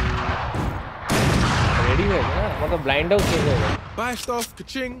রেডি হয়ে গেল আমাকে ব্লাইন্ড আউট হয়ে যাবে Buy stuff,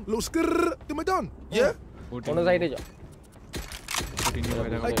 ka-ching, little skrrr, then we're done. Yeah? কোন সাইডে যাও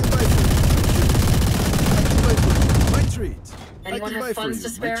I can buy for you. My treat. I Anyone can buy have for funds you. to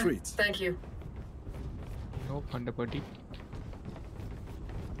My spare? treat. Thank you. No fund buddy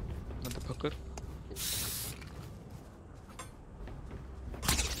motherfucker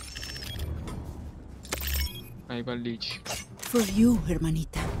I will Leach For you,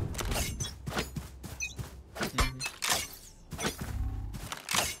 hermanita.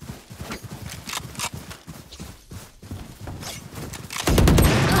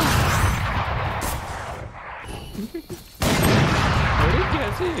 अरे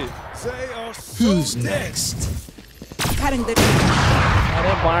कैसे They are so next? Cutting the.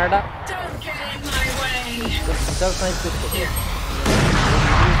 अरे बाड़ा Don't get in my way. चल snipe कर Here.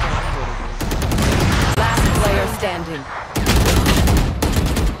 Last player standing.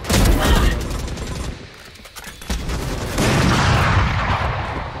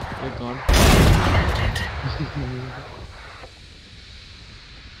 ये gone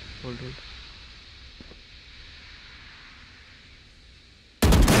hold hold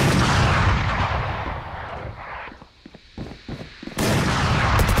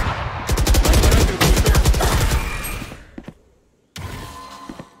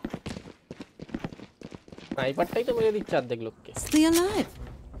স্নাইপারটাই তো মেরে দিচ্ছে অর্ধেক লোককে Stay alive.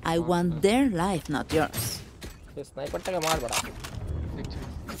 I want their life, not yours. স্নাইপারটাকে মার বড়া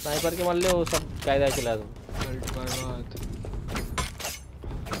স্নাইপারকে মারলে ও সব কায়দায় চলে আসবে अल्ट बर्बाद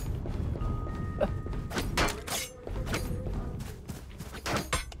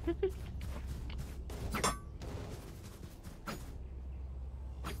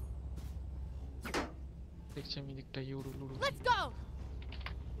দেখছি আমি দিকটা euro লুরু Let's go.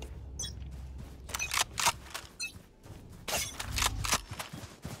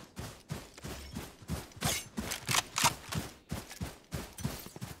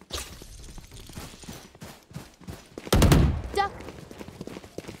 Duck.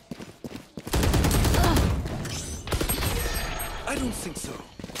 I don't think so.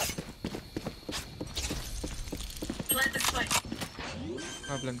 Plant the spike.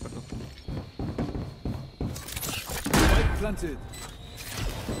 मैं प्लान कर दो Spike planted.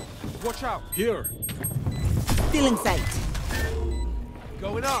 Watch out. Here. Still in sight.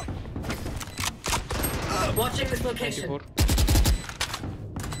 Going up. Watching this location. 94.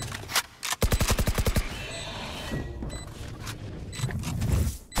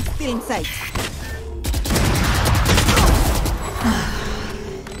 Still in sight.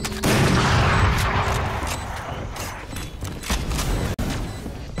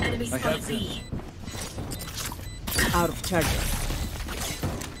 Enemy spot B. Out of charges.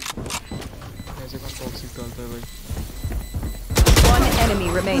 ऐसे कौन toxic डालता है भाई? One enemy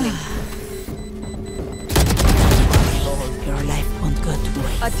remaining. Your life won't go to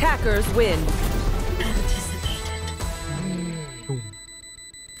waste. Attackers win.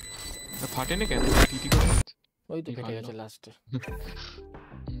 ফাটে না কেন? TT করে যাচ্ছে। ওই তো কেটে গেছে লাস্টে।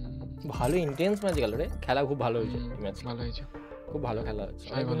 ভালো ইন্টেন্স ম্যাচ গেল রে, খেলা খুব ভালো হয়েছে ম্যাচ। ভালো হয়েছে, খুব ভালো খেলা হয়েছে,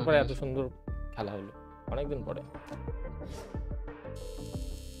 অনেকদিন পরে এত সুন্দর খেলা হলো, অনেকদিন পরে।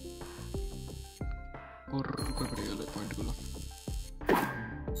 ওর করে পড়ে গেল পয়েন্টগুলো।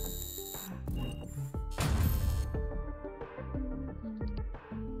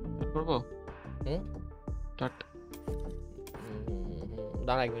 করবো স্টার্ট।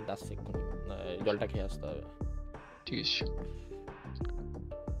 দাঁড়া 1 মিনিট আসছে, জলটা খেয়ে আসতে হবে। ঠিক আছে,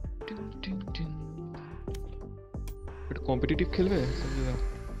 এটা কম্পিটিটিভ খেলবে?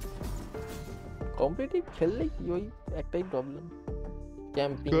 কম্পিটিটিভ খেললে কি ওই একটাই প্রবলেম,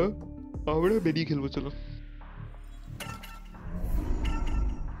 ক্যাম্পিং। আমরা বেরিয়ে খেলবো, চলো।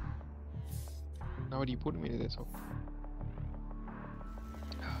 আমার রিপোর্ট মেরে দেয় সব।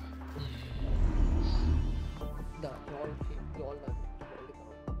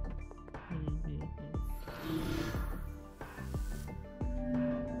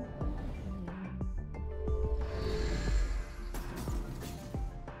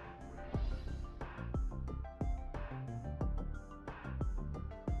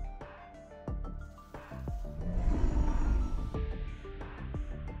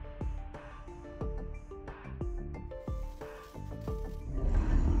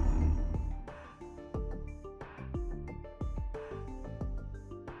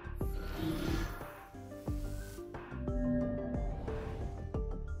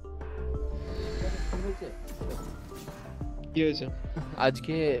 কি হয়েছে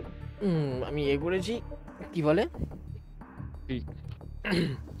আজকে? আমি এ করেছি, কি বলে,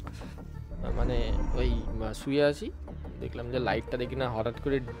 মানে ওই শুয়ে আছি, দেখলাম যে লাইটটা দেখি না হঠাৎ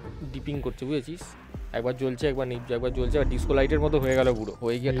করে ডিপিং করছে, বুঝেছিস? একবার জ্বলছে একবার নিভছে, একবার জ্বলছে, আর ডিসকো লাইটের মতো হয়ে গেল পুরো,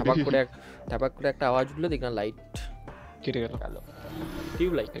 হয়ে গিয়ে ঠাপাক করে একটা আওয়াজ উঠলো, দেখলাম লাইট কেটে গেল।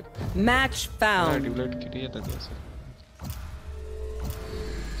 Tube light. Match found. Tube light কেটে যেতে দিয়েছে,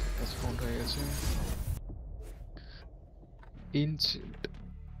 ফোন হয়ে গেছে। ইনসেন্ট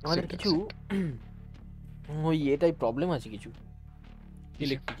আমাদের কিছু ওই এটাই প্রবলেম আছে, কিছু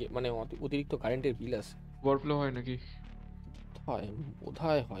ইলেকট্রিকে, মানে অতিরিক্ত কারেন্টের বিল আছে। ওভারফ্লো হয় নাকি? হয়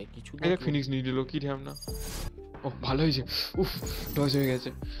বোধহয় হয় কিছু। এই ফিনিক্স নিয়ে দিল, কি ঢ্যাম না। ও ভালো হয়েছে, উফ ডজ হয়ে গেছে।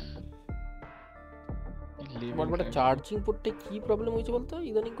 বড় চার্জিং পোর্টে কি প্রবলেম হয়েছে বলতো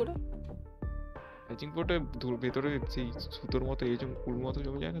ইদানিং করে? চার্জিং পোর্টে ভেতরে সেই সুতোর মতো এই যে উল মতো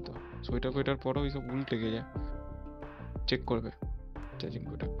জমে যায় না তো, সোয়েটার ফোয়েটার পরে ওই সব উল টেকে যায়। চেক করবে চার্জিং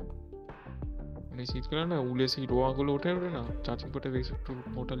পোর্টে, মানে শীতকালে না উলে সেই রোয়াগুলো ওঠে না, চার্জিং পোর্টে বেশ একটু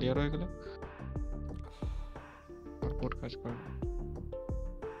মোটা লেয়ার হয়ে গেলে পোর্ট কাজ করে।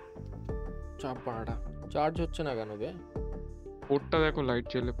 চাপ বাড়া, চার্জ হচ্ছে না কেন বে? পোর্টটা দেখো লাইট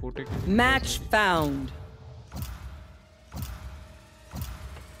জ্বলে, পোর্টে Match found.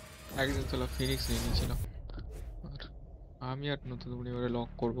 একদিন চলো ফিনিক্স নিয়ে নিয়েছিলাম, আর আমি আর নতুন এবারে লক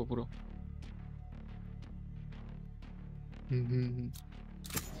করবো পুরো।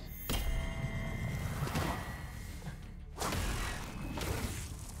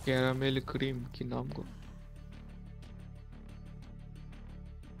 ক্যারামেল ক্রিম কি নাম গো?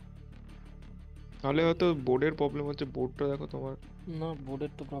 তাহলে হয়তো বোর্ডের প্রবলেম হচ্ছে, বোর্ডটা দেখো তোমার। না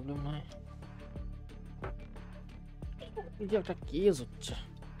বোর্ডের তো প্রবলেম নয়, এই যে একটা কেস হচ্ছে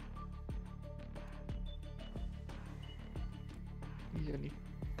জানি।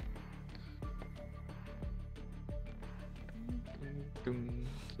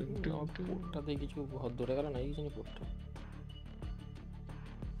 পোর্টটাতে কিছু ঘর ধরে গেল না, এই জানি পোর্টটা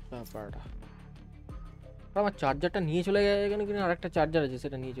ব্যাপারটা। আমার চার্জারটা নিয়ে চলে গেছে কেন, কিনা আরেকটা চার্জার আছে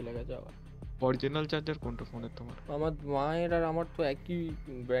সেটা নিয়ে চলে গেছে আবার। অরিজিনাল চার্জার কোনটা ফোনের তোমার? আমার মায়ের আর আমার তো একই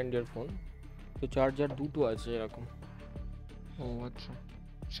ব্র্যান্ডের ফোন, তো চার্জার দুটো আছে এরকম। ও আচ্ছা,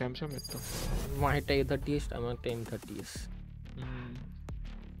 স্যামসাং এর তো। মায়েরটা A30s, আমারটা M30s।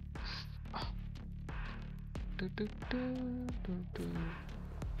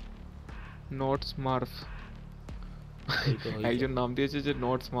 নট স্মার্ট, একজন নাম দিয়েছে যে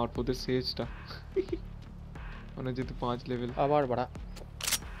নট স্মার্ট, ওদের সেজটা মানে যেহেতু 5 লেভেল। আবার বাড়া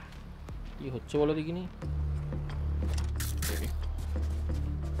কি হচ্ছে বলো দেখিনি।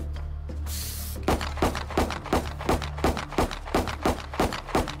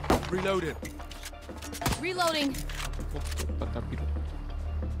 Reloading. Reloading. पता भी नहीं।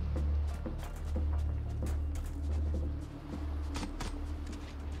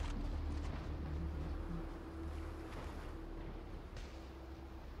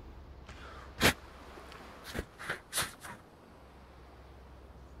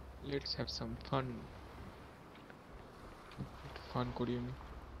 Let's have some fun. Fun করি আমি।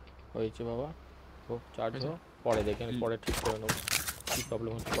 হয়েছে বাবা, ও চার্জ হো, পরে দেখেন, পরে ঠিক করে নেব কি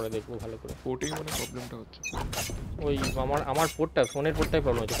প্রবলেম হচ্ছে, পরে দেখবো ভালো করে। পোর্টেই মানে প্রবলেমটা হচ্ছে। ওই আমার পোর্টটা, ফোনের পোর্টটাই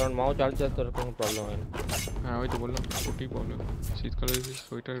প্রবলেম হচ্ছে, কারণ মাও চার্জ আছে, তোর কোনো প্রবলেম হয় না। হ্যাঁ ওই তো বললাম পোর্টেই প্রবলেম। শীতকালে যদি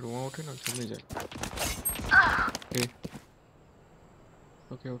সোয়েটারে রোমা ওঠে না জমে যায়।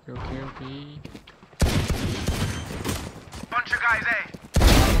 ওকে ওকে ওকে ওকে। Bunch of guys, eh?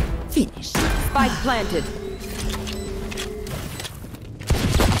 Finish. Spike planted.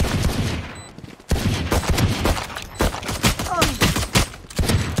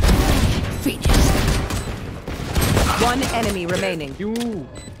 Finish. One enemy remaining. You.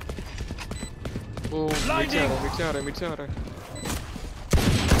 Oh, mid se aa raha hai.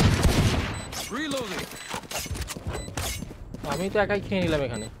 Reloading. আমি তো একাই খেয়ে নিলাম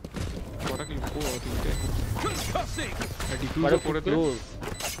এখানে। কটা কিল কো তিনটে। Concussing. ডিফিউজার করে দে।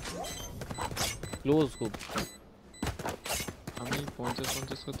 ক্লোজ খুব। আমি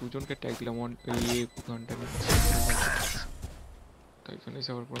 50 করে দুজনকে ট্যাগ দিলাম এই ঘন্টা নিয়ে। তাই ফিনিশ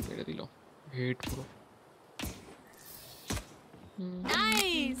আবার পুরো মেরে দিল। হেড পুরো।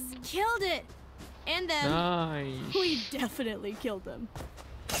 Nice! Killed it! And them. Nice. We definitely killed them.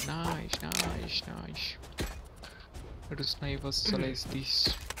 Nice. একটু স্নাইপার চালাইস দিস।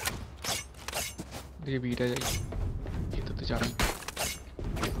 দেখে বিটা যাই। এটা তো জানি।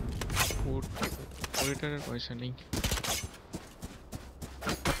 ওরেটারের পয়সা নেই।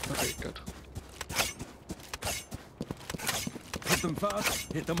 Orator. Hit them fast,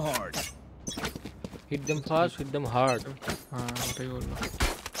 hit them hard. Hit them fast, hit them hard. হ্যাঁ ওটাই বললাম।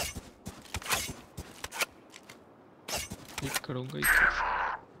 হিট করুঙ্গা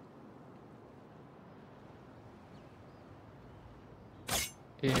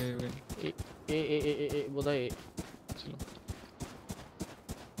বোধহয় ছিল।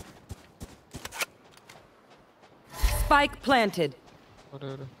 Spike planted.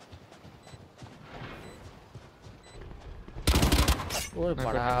 ওই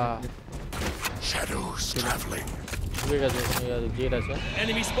পাড়া Shadows traveling. ঠিক আছে, জেড আছে।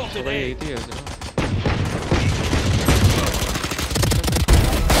 Enemy spotted. সবাই এইতেই আছে না।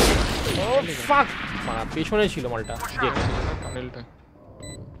 ও ফাক, মারা পেছনে ছিল মালটা। Z টানেলটা।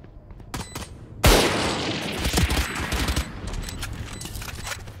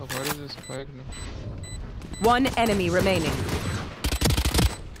 Where is this spike now? One enemy remaining.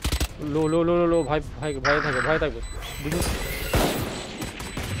 লো ভাই থাকবে।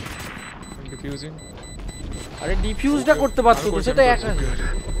 Diffusing. আরে ডিফিউজটা করতে পারতো তো, সেটা এক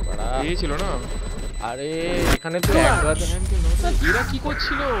এই ছিল না। আরে এখানে তো একবার এরা কি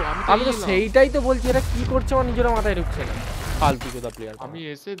করছিল? আমি তো সেইটাই তো বলছি, এরা কি করছে আমার নিজের মাথায় ঢুকছে না। ফালতু চোদা প্লেয়ার। আমি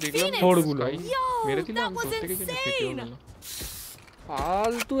এসে দেখলাম থোড়গুলো মেরে দিলাম, তোর থেকে যেন ফেটে গেল।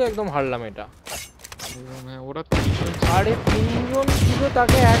 ফালতু একদম হারলাম এটা। হ্যাঁ ওরা তিনজন। আরে তিনজন ছিল,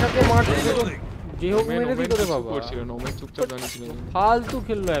 তাকে একাকে মারতে যে হোক মেরে দিত রে বাবা। করছিল না, ওমে চুপচাপ দাঁড়িয়ে ছিল। ফালতু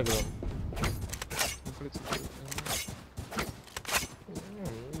খেললো একদম।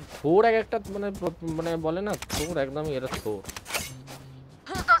 থোর এক একটা মানে বলে না, থোর একদমই এরা থোর।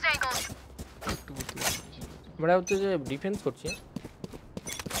 আমরা হচ্ছে যে ডিফেন্স করছি,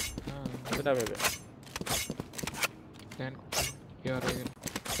 সেটা ভেবে প্ল্যান ইয়ার আগে।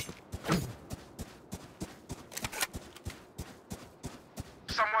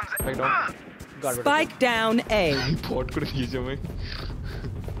 Spike down A. Bot করে দিয়েছে আমি।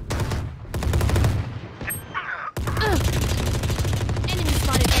 Enemy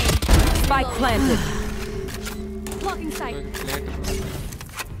spotted A. Spike planted. Blocking sight.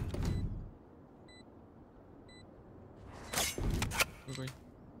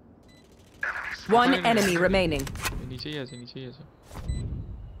 One enemy remaining. नीचे ही আছে।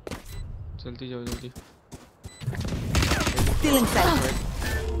 जल्दी जाओ जल्दी। Stealing sight.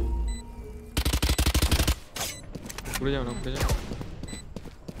 उड़ जाओ ना, उड़ जाओ।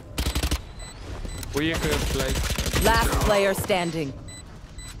 कोई एक फ्लाइट। Last player standing.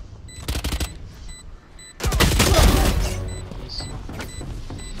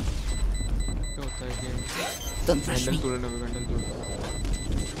 क्या होता है game? Don't rush me. Vandal तोड़ना।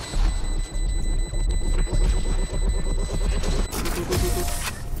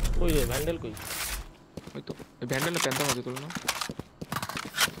 कोई है वैंडल कोई। वही तो वैंडल ने पैंता मार दिया ना।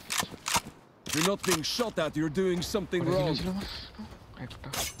 You're not being shot at, you're doing something wrong. একটা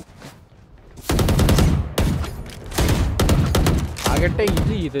টার্গেটটা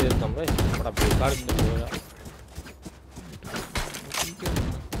ইজি জিতে যেতাম রে, ওটা বেকার খেলছে ওরা।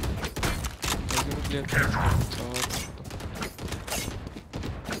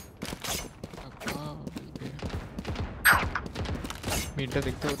 মিডটা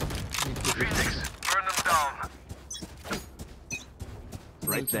দেখতে হতো,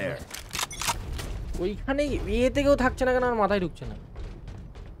 ওইখানে ইয়ে থেকেও থাকছে না কেন, আর মাথায় ঢুকছে না।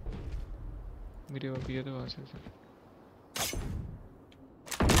 ভিডিও বিয়েতেও আছে।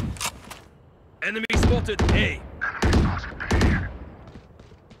 Enemy spotted A.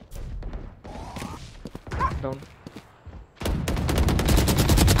 Down.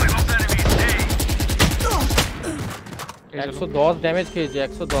 A. 110 damage খেয়েছে,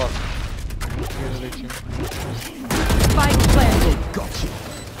 110। Spike planted.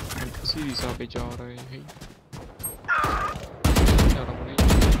 सीधी सा पे जा रहे हैं।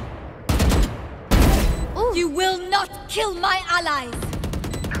 You will not kill my allies.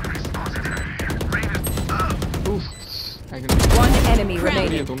 One enemy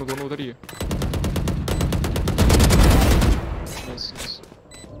remaining. दोनों उधर ही है।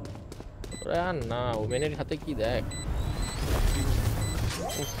 यार ना ওমেনের হাতে কি দেখ,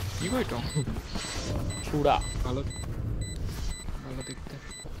 কি কই তো ছুড়া ভালো ভালো দেখতে।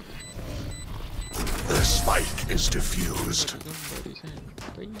 The spike is diffused.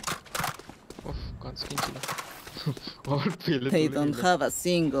 They don't have a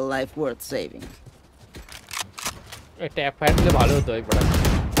single life worth saving. Tap fire দিলে ভালো হতো এই প্রোডাক্ট,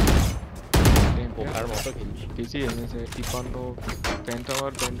 পোকার মতো খেলছি। কিছু এনেছে 53 প্যান্টাম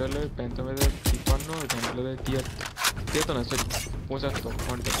আর ব্যান্ডেলের, প্যান্টামের 53 ব্যান্ডেলের 73 না সরি 75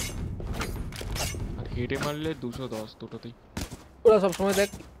 ঘন্টা, আর হেডে মারলে 210 দুটোতেই। ওরা সবসময় দেখ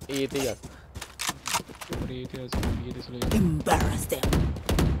এতেই আছে, এতে আছে এতে চলে Embarrass them.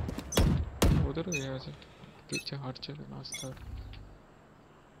 ওদেরও এ আছে, কিচ্ছু হাঁটছে রাস্তা।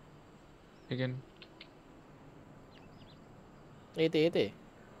 এগেন এতে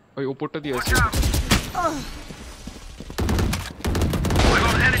ওই উপরটা দিয়ে আছে।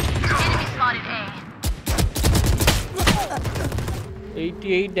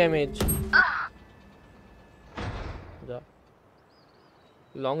 88 ড্যামেজ। যা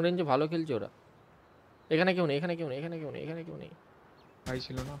লং রেঞ্জে ভালো খেলছে ওরা। এখানে কেউ নেই, এখানে কেউ নেই, এখানে কেউ নেই, এখানে কেউ নেই। ভাই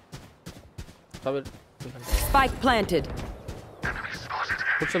ছিল না তবে Spike planted.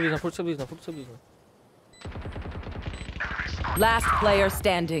 ফুটসব দিস না। Last player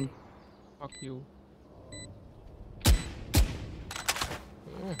standing. Fuck you.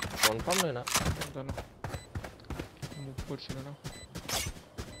 Confirm নয় না, জানো মুভ করছিল না।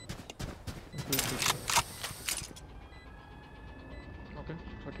 ওকে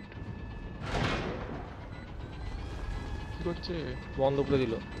গট ইট। কি করছে? বন্ধ করে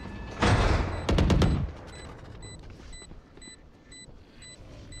দিল।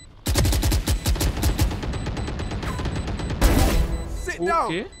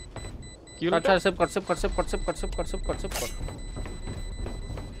 ওকে কি হলো? আচ্ছা সেভ কর।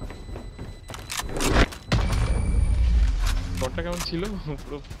 শটটা কেমন ছিল?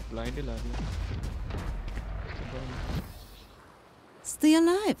 পুরো ব্লাইন্ডে লাগলো। Stay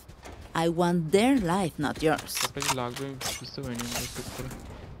alive. I want their life, not yours. শটটা কি লাগবে বুঝতে পারিনি সেভ করে।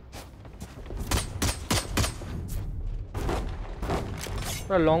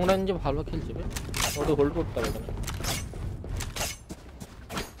 ওরা লং রেঞ্জে ভালো খেলছে বে, ওটা হোল্ড করতে হবে না।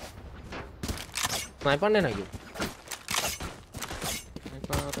 স্নাইপার নেই নাকি?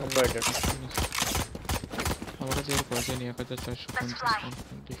 আমার কাছে এর পয়সা নেই,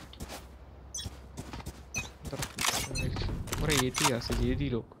 1450 ওরা এতেই আছে, যেদি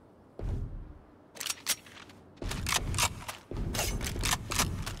লোক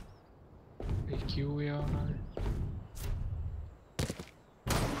কিউ यार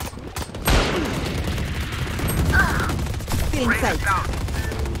Get inside.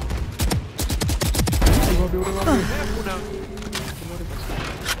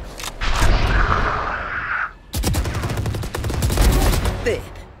 Dead.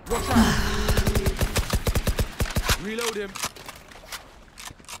 Reload him.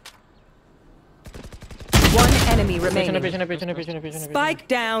 One enemy remaining. পেছনে। Spike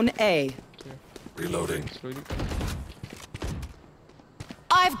down A. Reloading.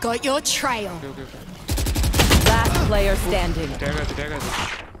 I've got your trail. Okay. Last player standing. Tag আছে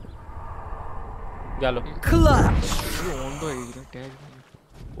গেল। Clutch. অন্ধ হয়ে গেছিল ট্যাগ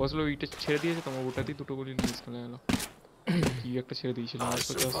বসলো, ওইটা ছেড়ে দিয়েছে তোমার, ওটাতেই দুটো গুলি নিয়ে চলে গেল। কি একটা ছেড়ে দিয়েছিল। I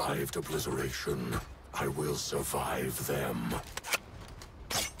survived obliteration. I will survive them.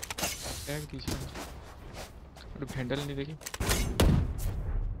 Tag দিয়েছিল একটু ভ্যান্ডাল নিয়ে দেখি,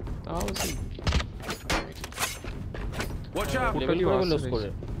 তাও সেই Watch out! লেভেল করে লস করে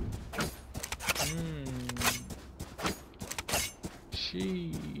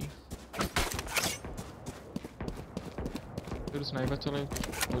তোর স্নাইপার চালাই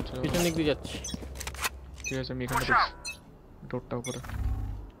বলছো পিছন দিক দিয়ে যাচ্ছি ঠিক আছে আমি এখানে দেখছি ডটটা উপরে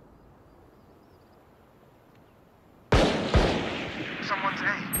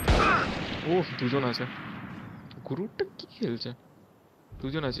ও দুজন আছে গ্রুপটা কি খেলছে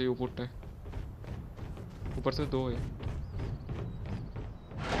দুজন আছে এই উপরটায় ऊपर से 2 है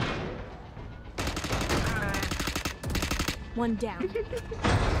One down.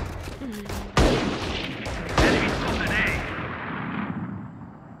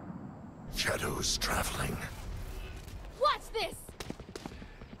 Shadows traveling. Watch this.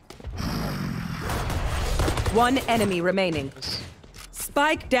 One enemy remaining.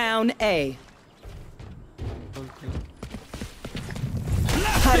 Spike down A.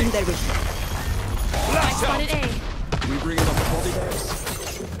 Cutting their vision. I spotted A. We bringing up the body bags?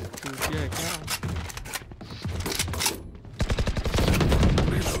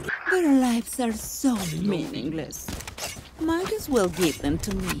 Their lives are so meaningless. Might as well give them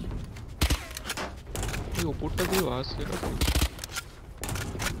to me. ये ऊपरটা দিয়ে আসছে না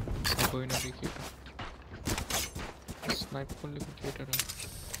কোই না দেখি snipe করলে কি এটা না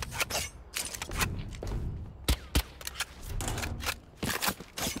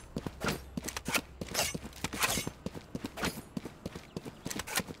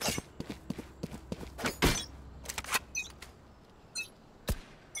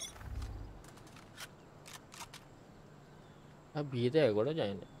আর বিয়েতে এগোনো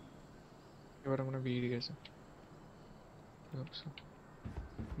যায় না এবার আমরা বিয়ে গেছে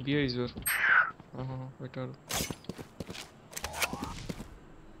বিয়ে is or better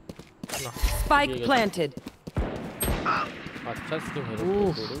Spike planted. अच्छा स्किम है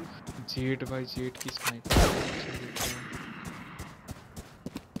जेट भाई जेट की स्नाइपर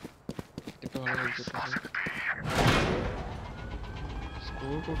এটা ভালো লাগছে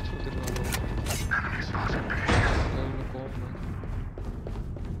স্কোর করছে ওদের ভালো কম না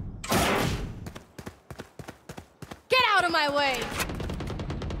Get out of my way.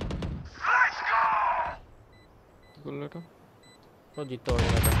 बोल लो तो जीतता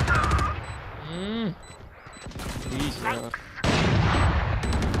होगा प्लीज यार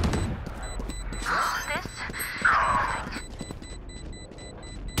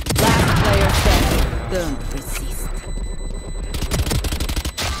Last player standing. Don't resist.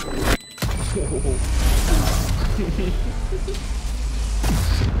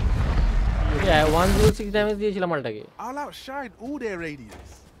 Yeah, 106 damage দিয়েছিলাম মালটাকে I'll outshine all their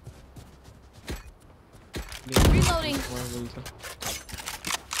radiance. Reloading.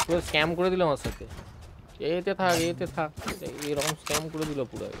 পুরো স্ক্যাম করে দিল আমার সাথে এতে থাক এরকম স্ক্যাম করে দিল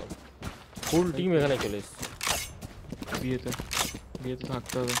পুরো একদম ফুল টিম এখানে চলে এসেছে বিয়েতে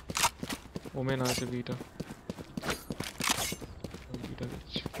থাকতে হবে ওমেন আছে বিটা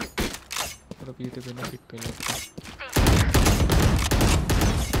দিচ্ছি ওরা বিয়েতে বেনিফিট পেল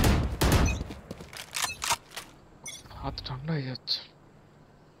হাত ঠান্ডা হয়ে যাচ্ছে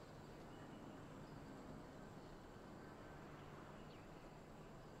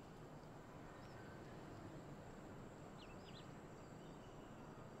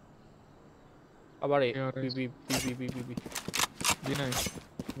আবার বি বি নাই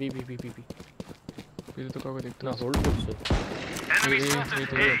বি বিয়ে তো কাউকে দেখতে না হোল্ড করছে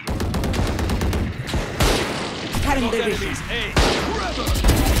Cutting their vision.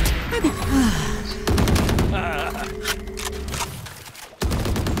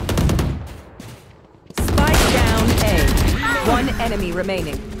 Spike down A. One enemy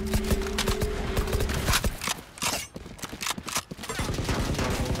remaining.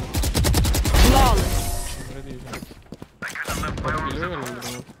 Flawless.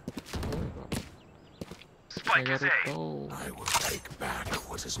 I will take back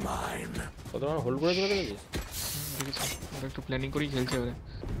what is mine. কতক্ষণ হোল্ড করে দিবে দেখেছিস ওরা একটু প্ল্যানিং করেই খেলছে ওরা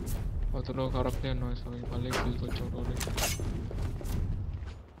অতটাও খারাপ প্লেয়ার নয় সবাই ভালোই ফিল করছে ওরা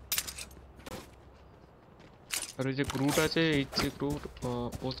আর ওই যে গ্রুট আছে এই যে গ্রুট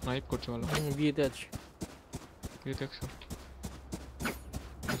ও স্নাইপ করছে ভালো বিয়েতে আছে বিয়েতে একশো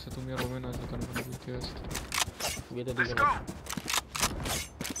আচ্ছা তুমি আর ওমেন আছো তার মানে বিয়েতে আছে বিয়েতে দুজন আছে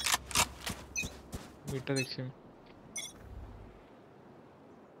মিটটা দেখছি আমি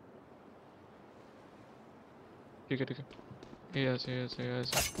ঠিক আছে এ আছে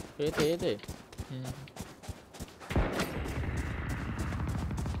এতে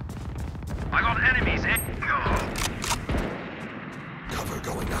I got enemies. Cover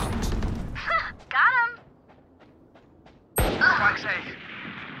going out. Got him. Spike's A.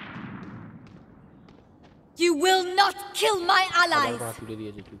 You will not kill my allies. আবার তুলে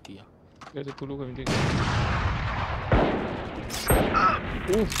দিয়েছে চুতিয়া এটা তুলুক আমি দেখি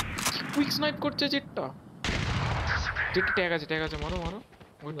কুইক স্নাইপ করছে জেটটা ট্যাগ আছে মারো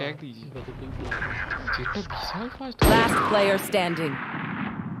ওই ট্যাগ দিয়েছি জেটটা বিশাল ফাস্ট Last player standing.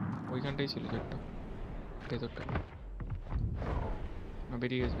 ওইখানটাই ছিল জেটটা ভেতরটা না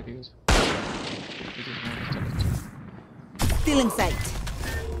বেরিয়ে গেছে Still in sight.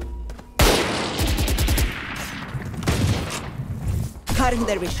 Cutting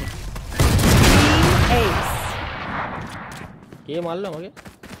their vision. Ace. কে মারলো আমাকে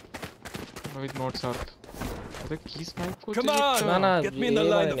with not south ওটা কি স্নাইপ করছে Come on, না না get me in the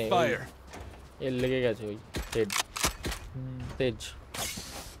line of fire. এর লেগে গেছে ওই তেজ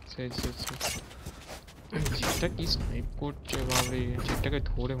যেটা কি স্নাইপ করছে বাবরে যেটাকে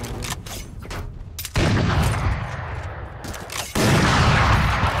ধরে মারবে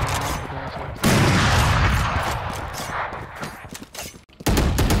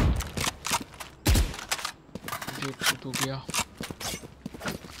तो गया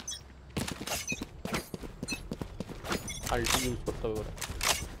আল্টি ইউজ করতে হবে ওটা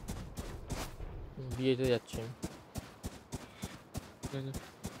দিয়েতে যাচ্ছে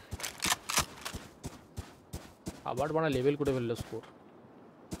আবার বানা লেভেল করে ফেললো score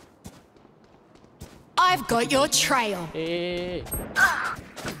I've got your trail.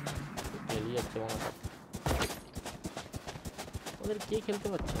 খেলি যাচ্ছে বানা ওদের কে খেলতে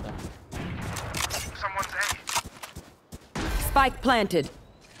পারছে না Spike planted.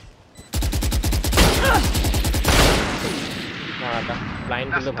 মারাটা ব্লাইন্ড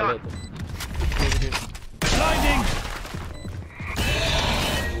করলে ভালো হতো Blinding!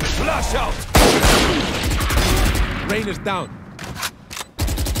 Flash out! Rain is down.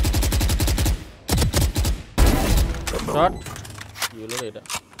 Shot কি হলো এটা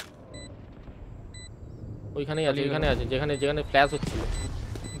ওইখানেই আছে যেখানে ফ্ল্যাশ হচ্ছিল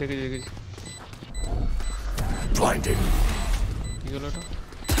দেখেছি Blinding. কি হলো এটা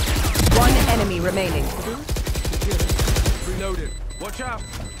One enemy remaining. Reloaded. Watch out.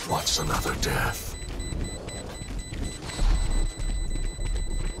 What's another death?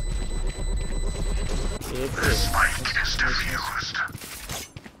 Spike is diffused.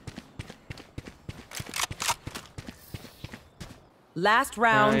 Last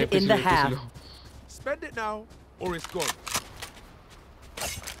round in the half. Spend it now, or it's gone.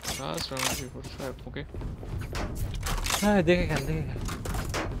 last round before swap okay হ্যাঁ দেখে খান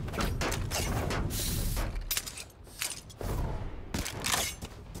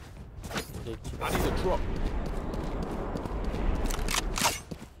I need a drop.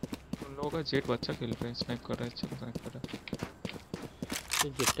 लोगों का jet बच्चा खेल रहे हैं snipe कर रहा है अच्छा स्नाइप कर रहा है ये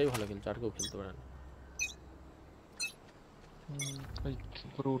जेटটাই ভালো খেলছে আর কেউ খেলতে পারে না भाई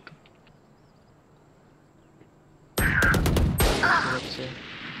ब्रूट अच्छा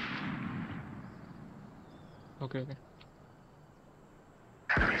ओके ओके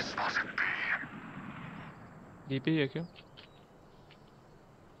डीपी है क्या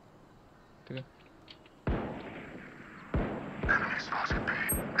ठीक है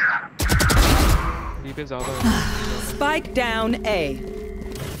डीपी ज्यादा है Spike down A.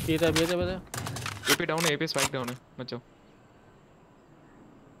 बेटा एपी डाउन है एपी स्पाइक डाउन है मत जाओ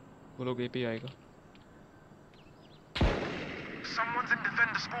वो लोग एपी आएगा Someone's in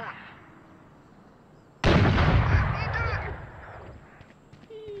defender spawn.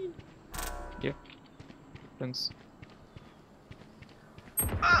 क्या थैंक्स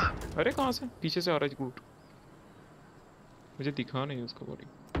अरे कहाँ से पीछे से आ रहा है ग्रूट मुझे दिखा नहीं उसका बॉडी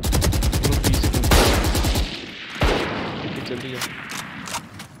जल्दी जाओ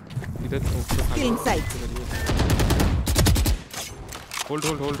इधर तो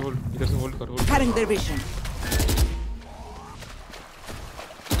होल्ड इधर से होल्ड कर Cutting their vision.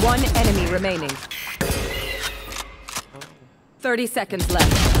 One enemy remaining. 30 seconds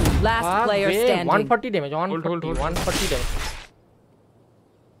left. Last player standing. 140 damage. 140 damage.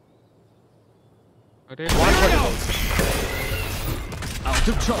 अरे 140 Out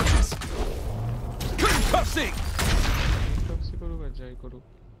of charges. Concussing.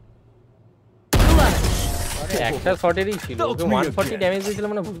 আরে একটা শটেরই ছিল ওকে 140 ড্যামেজ দিয়েছিল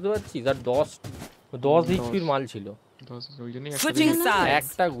মানে বুঝতে পারছিস আর 10 এইচপির মাল ছিল 10 ওই জন্যই Switching sides.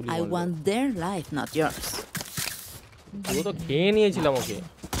 একটা গুলি I want their life, not yours. ও তো খেয়ে নিয়েছিলাম ওকে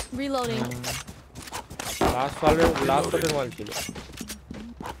Reloading. লাস্ট শটের মাল ছিল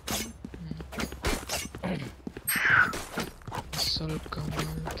सल का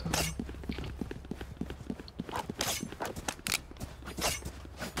माल था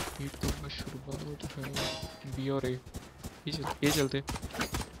ये तो शुरुआत है बी और ए चलते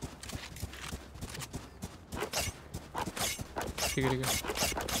ठीक है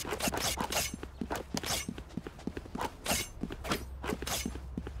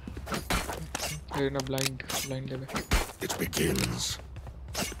ये ना blind ले It begins.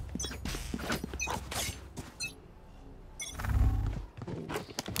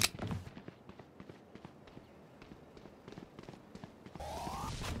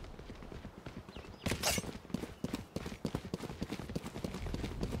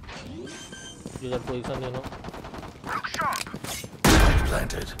 Your position, you know.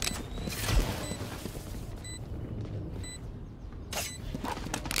 Planted.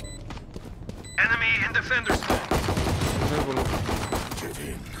 Enemy in defender spawn.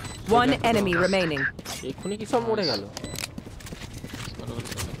 One enemy remaining. এক্ষুনি কি সব মরে গেল?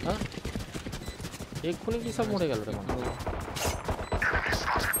 হ্যাঁ? এক্ষুনি কি সব মরে গেল রে?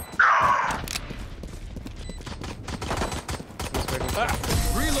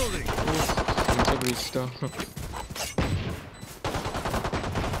 Reloading.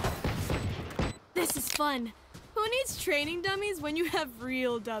 This is fun. Who needs training dummies when you have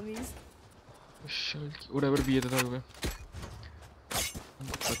real dummies? Whatever be it था वो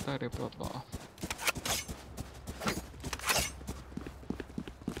पता रे पापा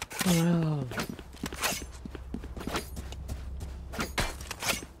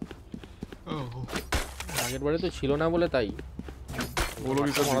আগের বারে তো ছিল না বলে তাই वो लोग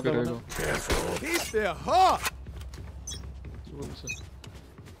भी सब दिख रहेगा Keep their heart.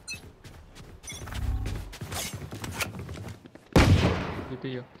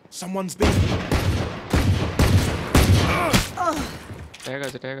 Someone's been. Tag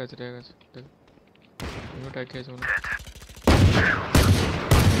আছে इनको टैग किया जोन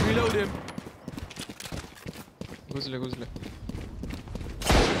Reload him. घुसले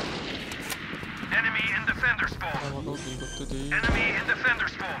Enemy in defender spawn. Enemy in defender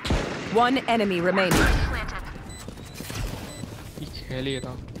spawn. One enemy remaining. ये खेल ही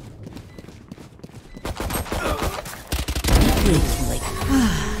था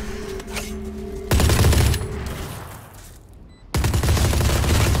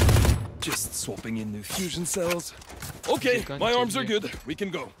Just swapping in new fusion cells. Okay, my arms are good. We can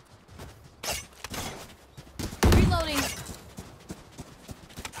go. Reloading.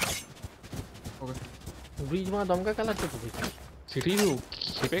 Bridge মা দমকা খেলাচ্ছে তো city ও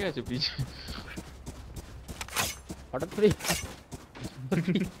খেপে গেছে bridge হঠাৎ করে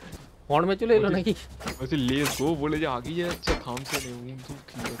হর্ন মে চলে এলো নাকি বলছি লেটস গো বলে যে আগিয়ে যাচ্ছে থামছে না উম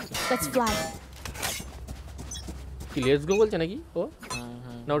কি করছে Let's fly. কি লেটস গো বলছে নাকি ও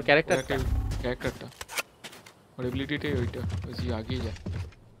না ওর ক্যারেক্টারটা ওর এবিলিটিটাই ওইটা ওই আগিয়ে যায়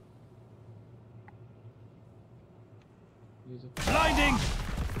Blinding.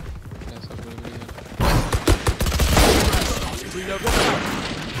 ऐसा बोल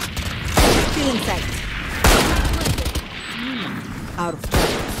Feeling sight. Out of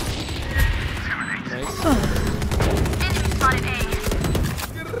time. Nice.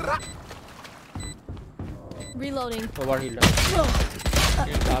 Reloading. ওভারহিল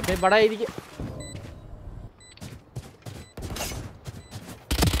আপনি বড়া এদিকে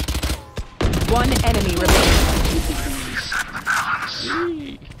One enemy remaining.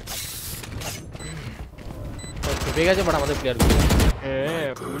 খেপে গেছে বড়া আমাদের প্লেয়ার গুলো হ্যাঁ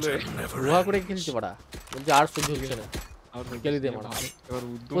পুরো রোহা করে খেলছে বড়া বলছে আর সহ্য হচ্ছে না আর খেলি দে মারা এবার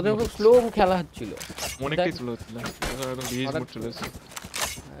ওদের খুব স্লো খেলা হচ্ছিল অনেকটাই স্লো ছিল একদম রেজ মোড চলেছে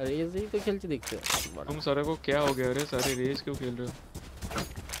रेज ही तो खेलते देखते तुम सारे को क्या हो गया रे सारे रेज क्यों खेल रहे हो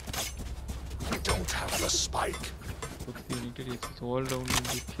Don't have the spike. It's all round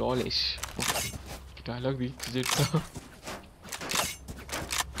flawless dialogue भी যেটা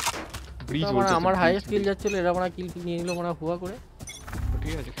ব্রিজ বলছে আমার হাইয়েস্ট কিল যাচ্ছিল এরা বড় কিল নিয়ে নিল বড় হুয়া করে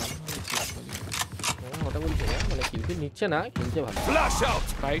ঠিক আছে ওটা বলছে না মানে কিল নিচ্ছে না খেলছে ভালো Flash out.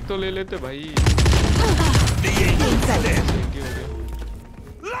 स्पाइक तो ले लेते भाई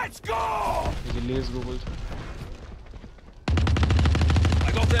Let's go. लेट्स गो बोल I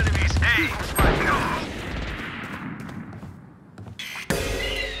got enemies. Hey.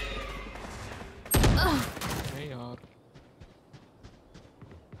 नहीं यार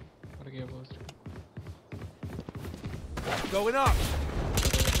मर गया boss Going up.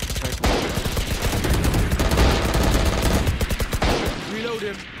 Reload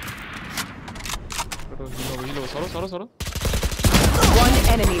him. Hilo, solo. One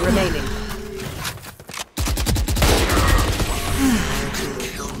enemy remaining.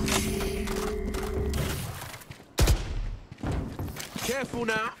 Careful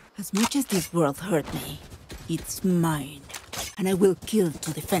now. As much as this world hurt me, it's mine, and I will kill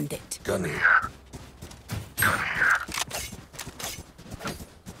to defend it. Gun here.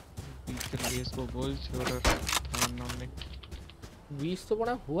 इसको बोल छोड़ नाम ने বিশ তো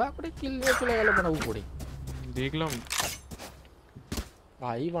পড়া হুয়া করে কিল নিয়ে চলে গেল পড়া উপরে দেখলাম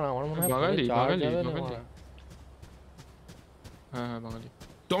ভাই পড়া আমার মনে হয় বাঙালি চার্জ বাঙালি যাবে না বাঙালি হ্যাঁ হ্যাঁ বাঙালি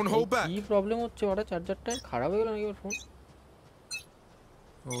Don't hold back. কি প্রবলেম হচ্ছে ওটা চার্জারটা খারাপ হয়ে গেল নাকি ওর ফোন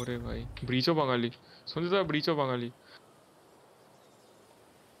ওরে ভাই ব্রিচও বাঙালি সঞ্জয় দা ব্রিচও বাঙালি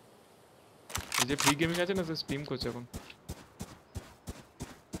এই যে ফ্রি গেমিং আছে না সে স্ট্রিম করছে এখন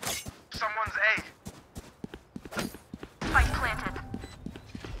Someone's A. Spike planted.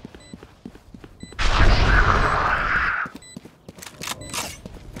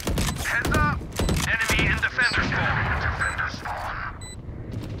 Heads up! Enemy in defender spawn. Defender spawn.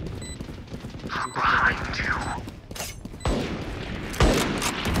 Behind you.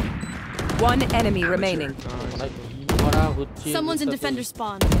 One enemy remaining. করা হচ্ছে Someone's in defender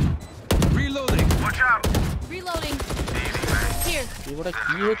spawn. Reloading. Watch out! Reloading. Here. এবারে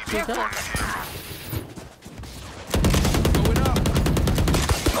কি হচ্ছে এটা Going up.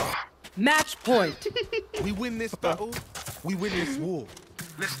 Match point. We win this battle. We win this war.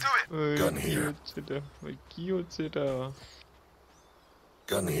 Let's do it! Gun here. ভাই কি হচ্ছে এটা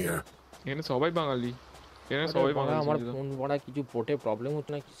Gun here. এখানে সবাই বাঙালি এখানে সবাই বাঙালি আমার ফোন পড়া কিছু পোর্টে প্রবলেম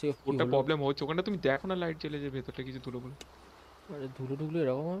হচ্ছে না কিছু ওটা প্রবলেম হচ্ছে ওখানে তুমি দেখো না লাইট জ্বলে যে ভেতরটা কিছু ধুলো বলে আরে ধুলো টুলো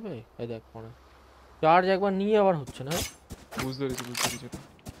এরকম হবে এই দেখ পড়া চার্জ একবার নিয়ে আবার হচ্ছে না বুঝতে পেরেছি এটা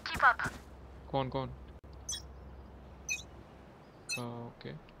Keep up. কোন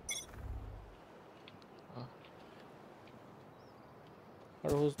ওকে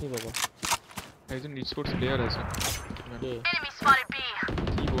আর হোস নি বাবা একজন নিচস্পোর্টস প্লেয়ার আছে কে Enemy spotted B.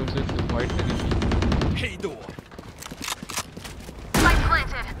 কি বলছে white enemy Hey door. Spike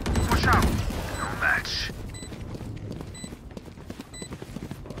planted. Watch out! No match.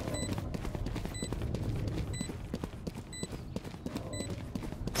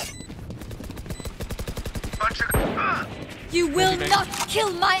 Bunch of. You will not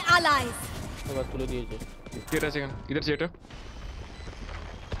kill my allies. এবার তুলে দিয়েছে কেটা আছে এখানে ইধার যেটা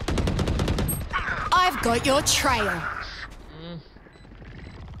I've got your trail.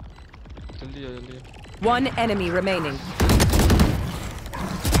 জলদি যা One enemy remaining.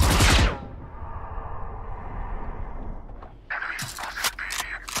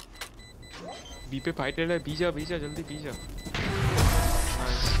 बी पे फाइट ले रहा है बी जा जल्दी बी जा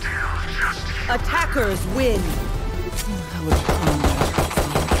Attackers win.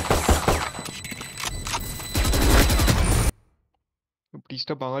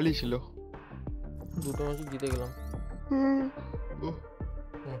 ব্রিজটা বাঙালি ছিল দুটো ম্যাচই জিতে গেলাম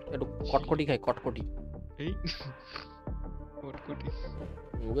একটু কটকটি খাই কটকটি এই কটকটি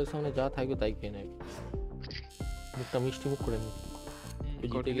মুখের সামনে যা থাকবে তাই খেয়ে নেবে মুখটা মিষ্টি মুখ করে নি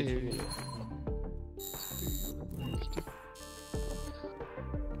জিতে গেছি বলে।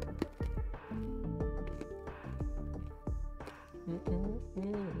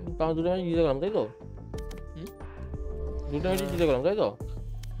 তাও দুটো ম্যাচ জিতে গেলাম তাই তো দুটো ম্যাচই জিতে গেলাম তাই তো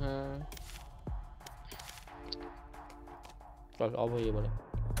হ্যাঁ চল অব হয়ে এবারে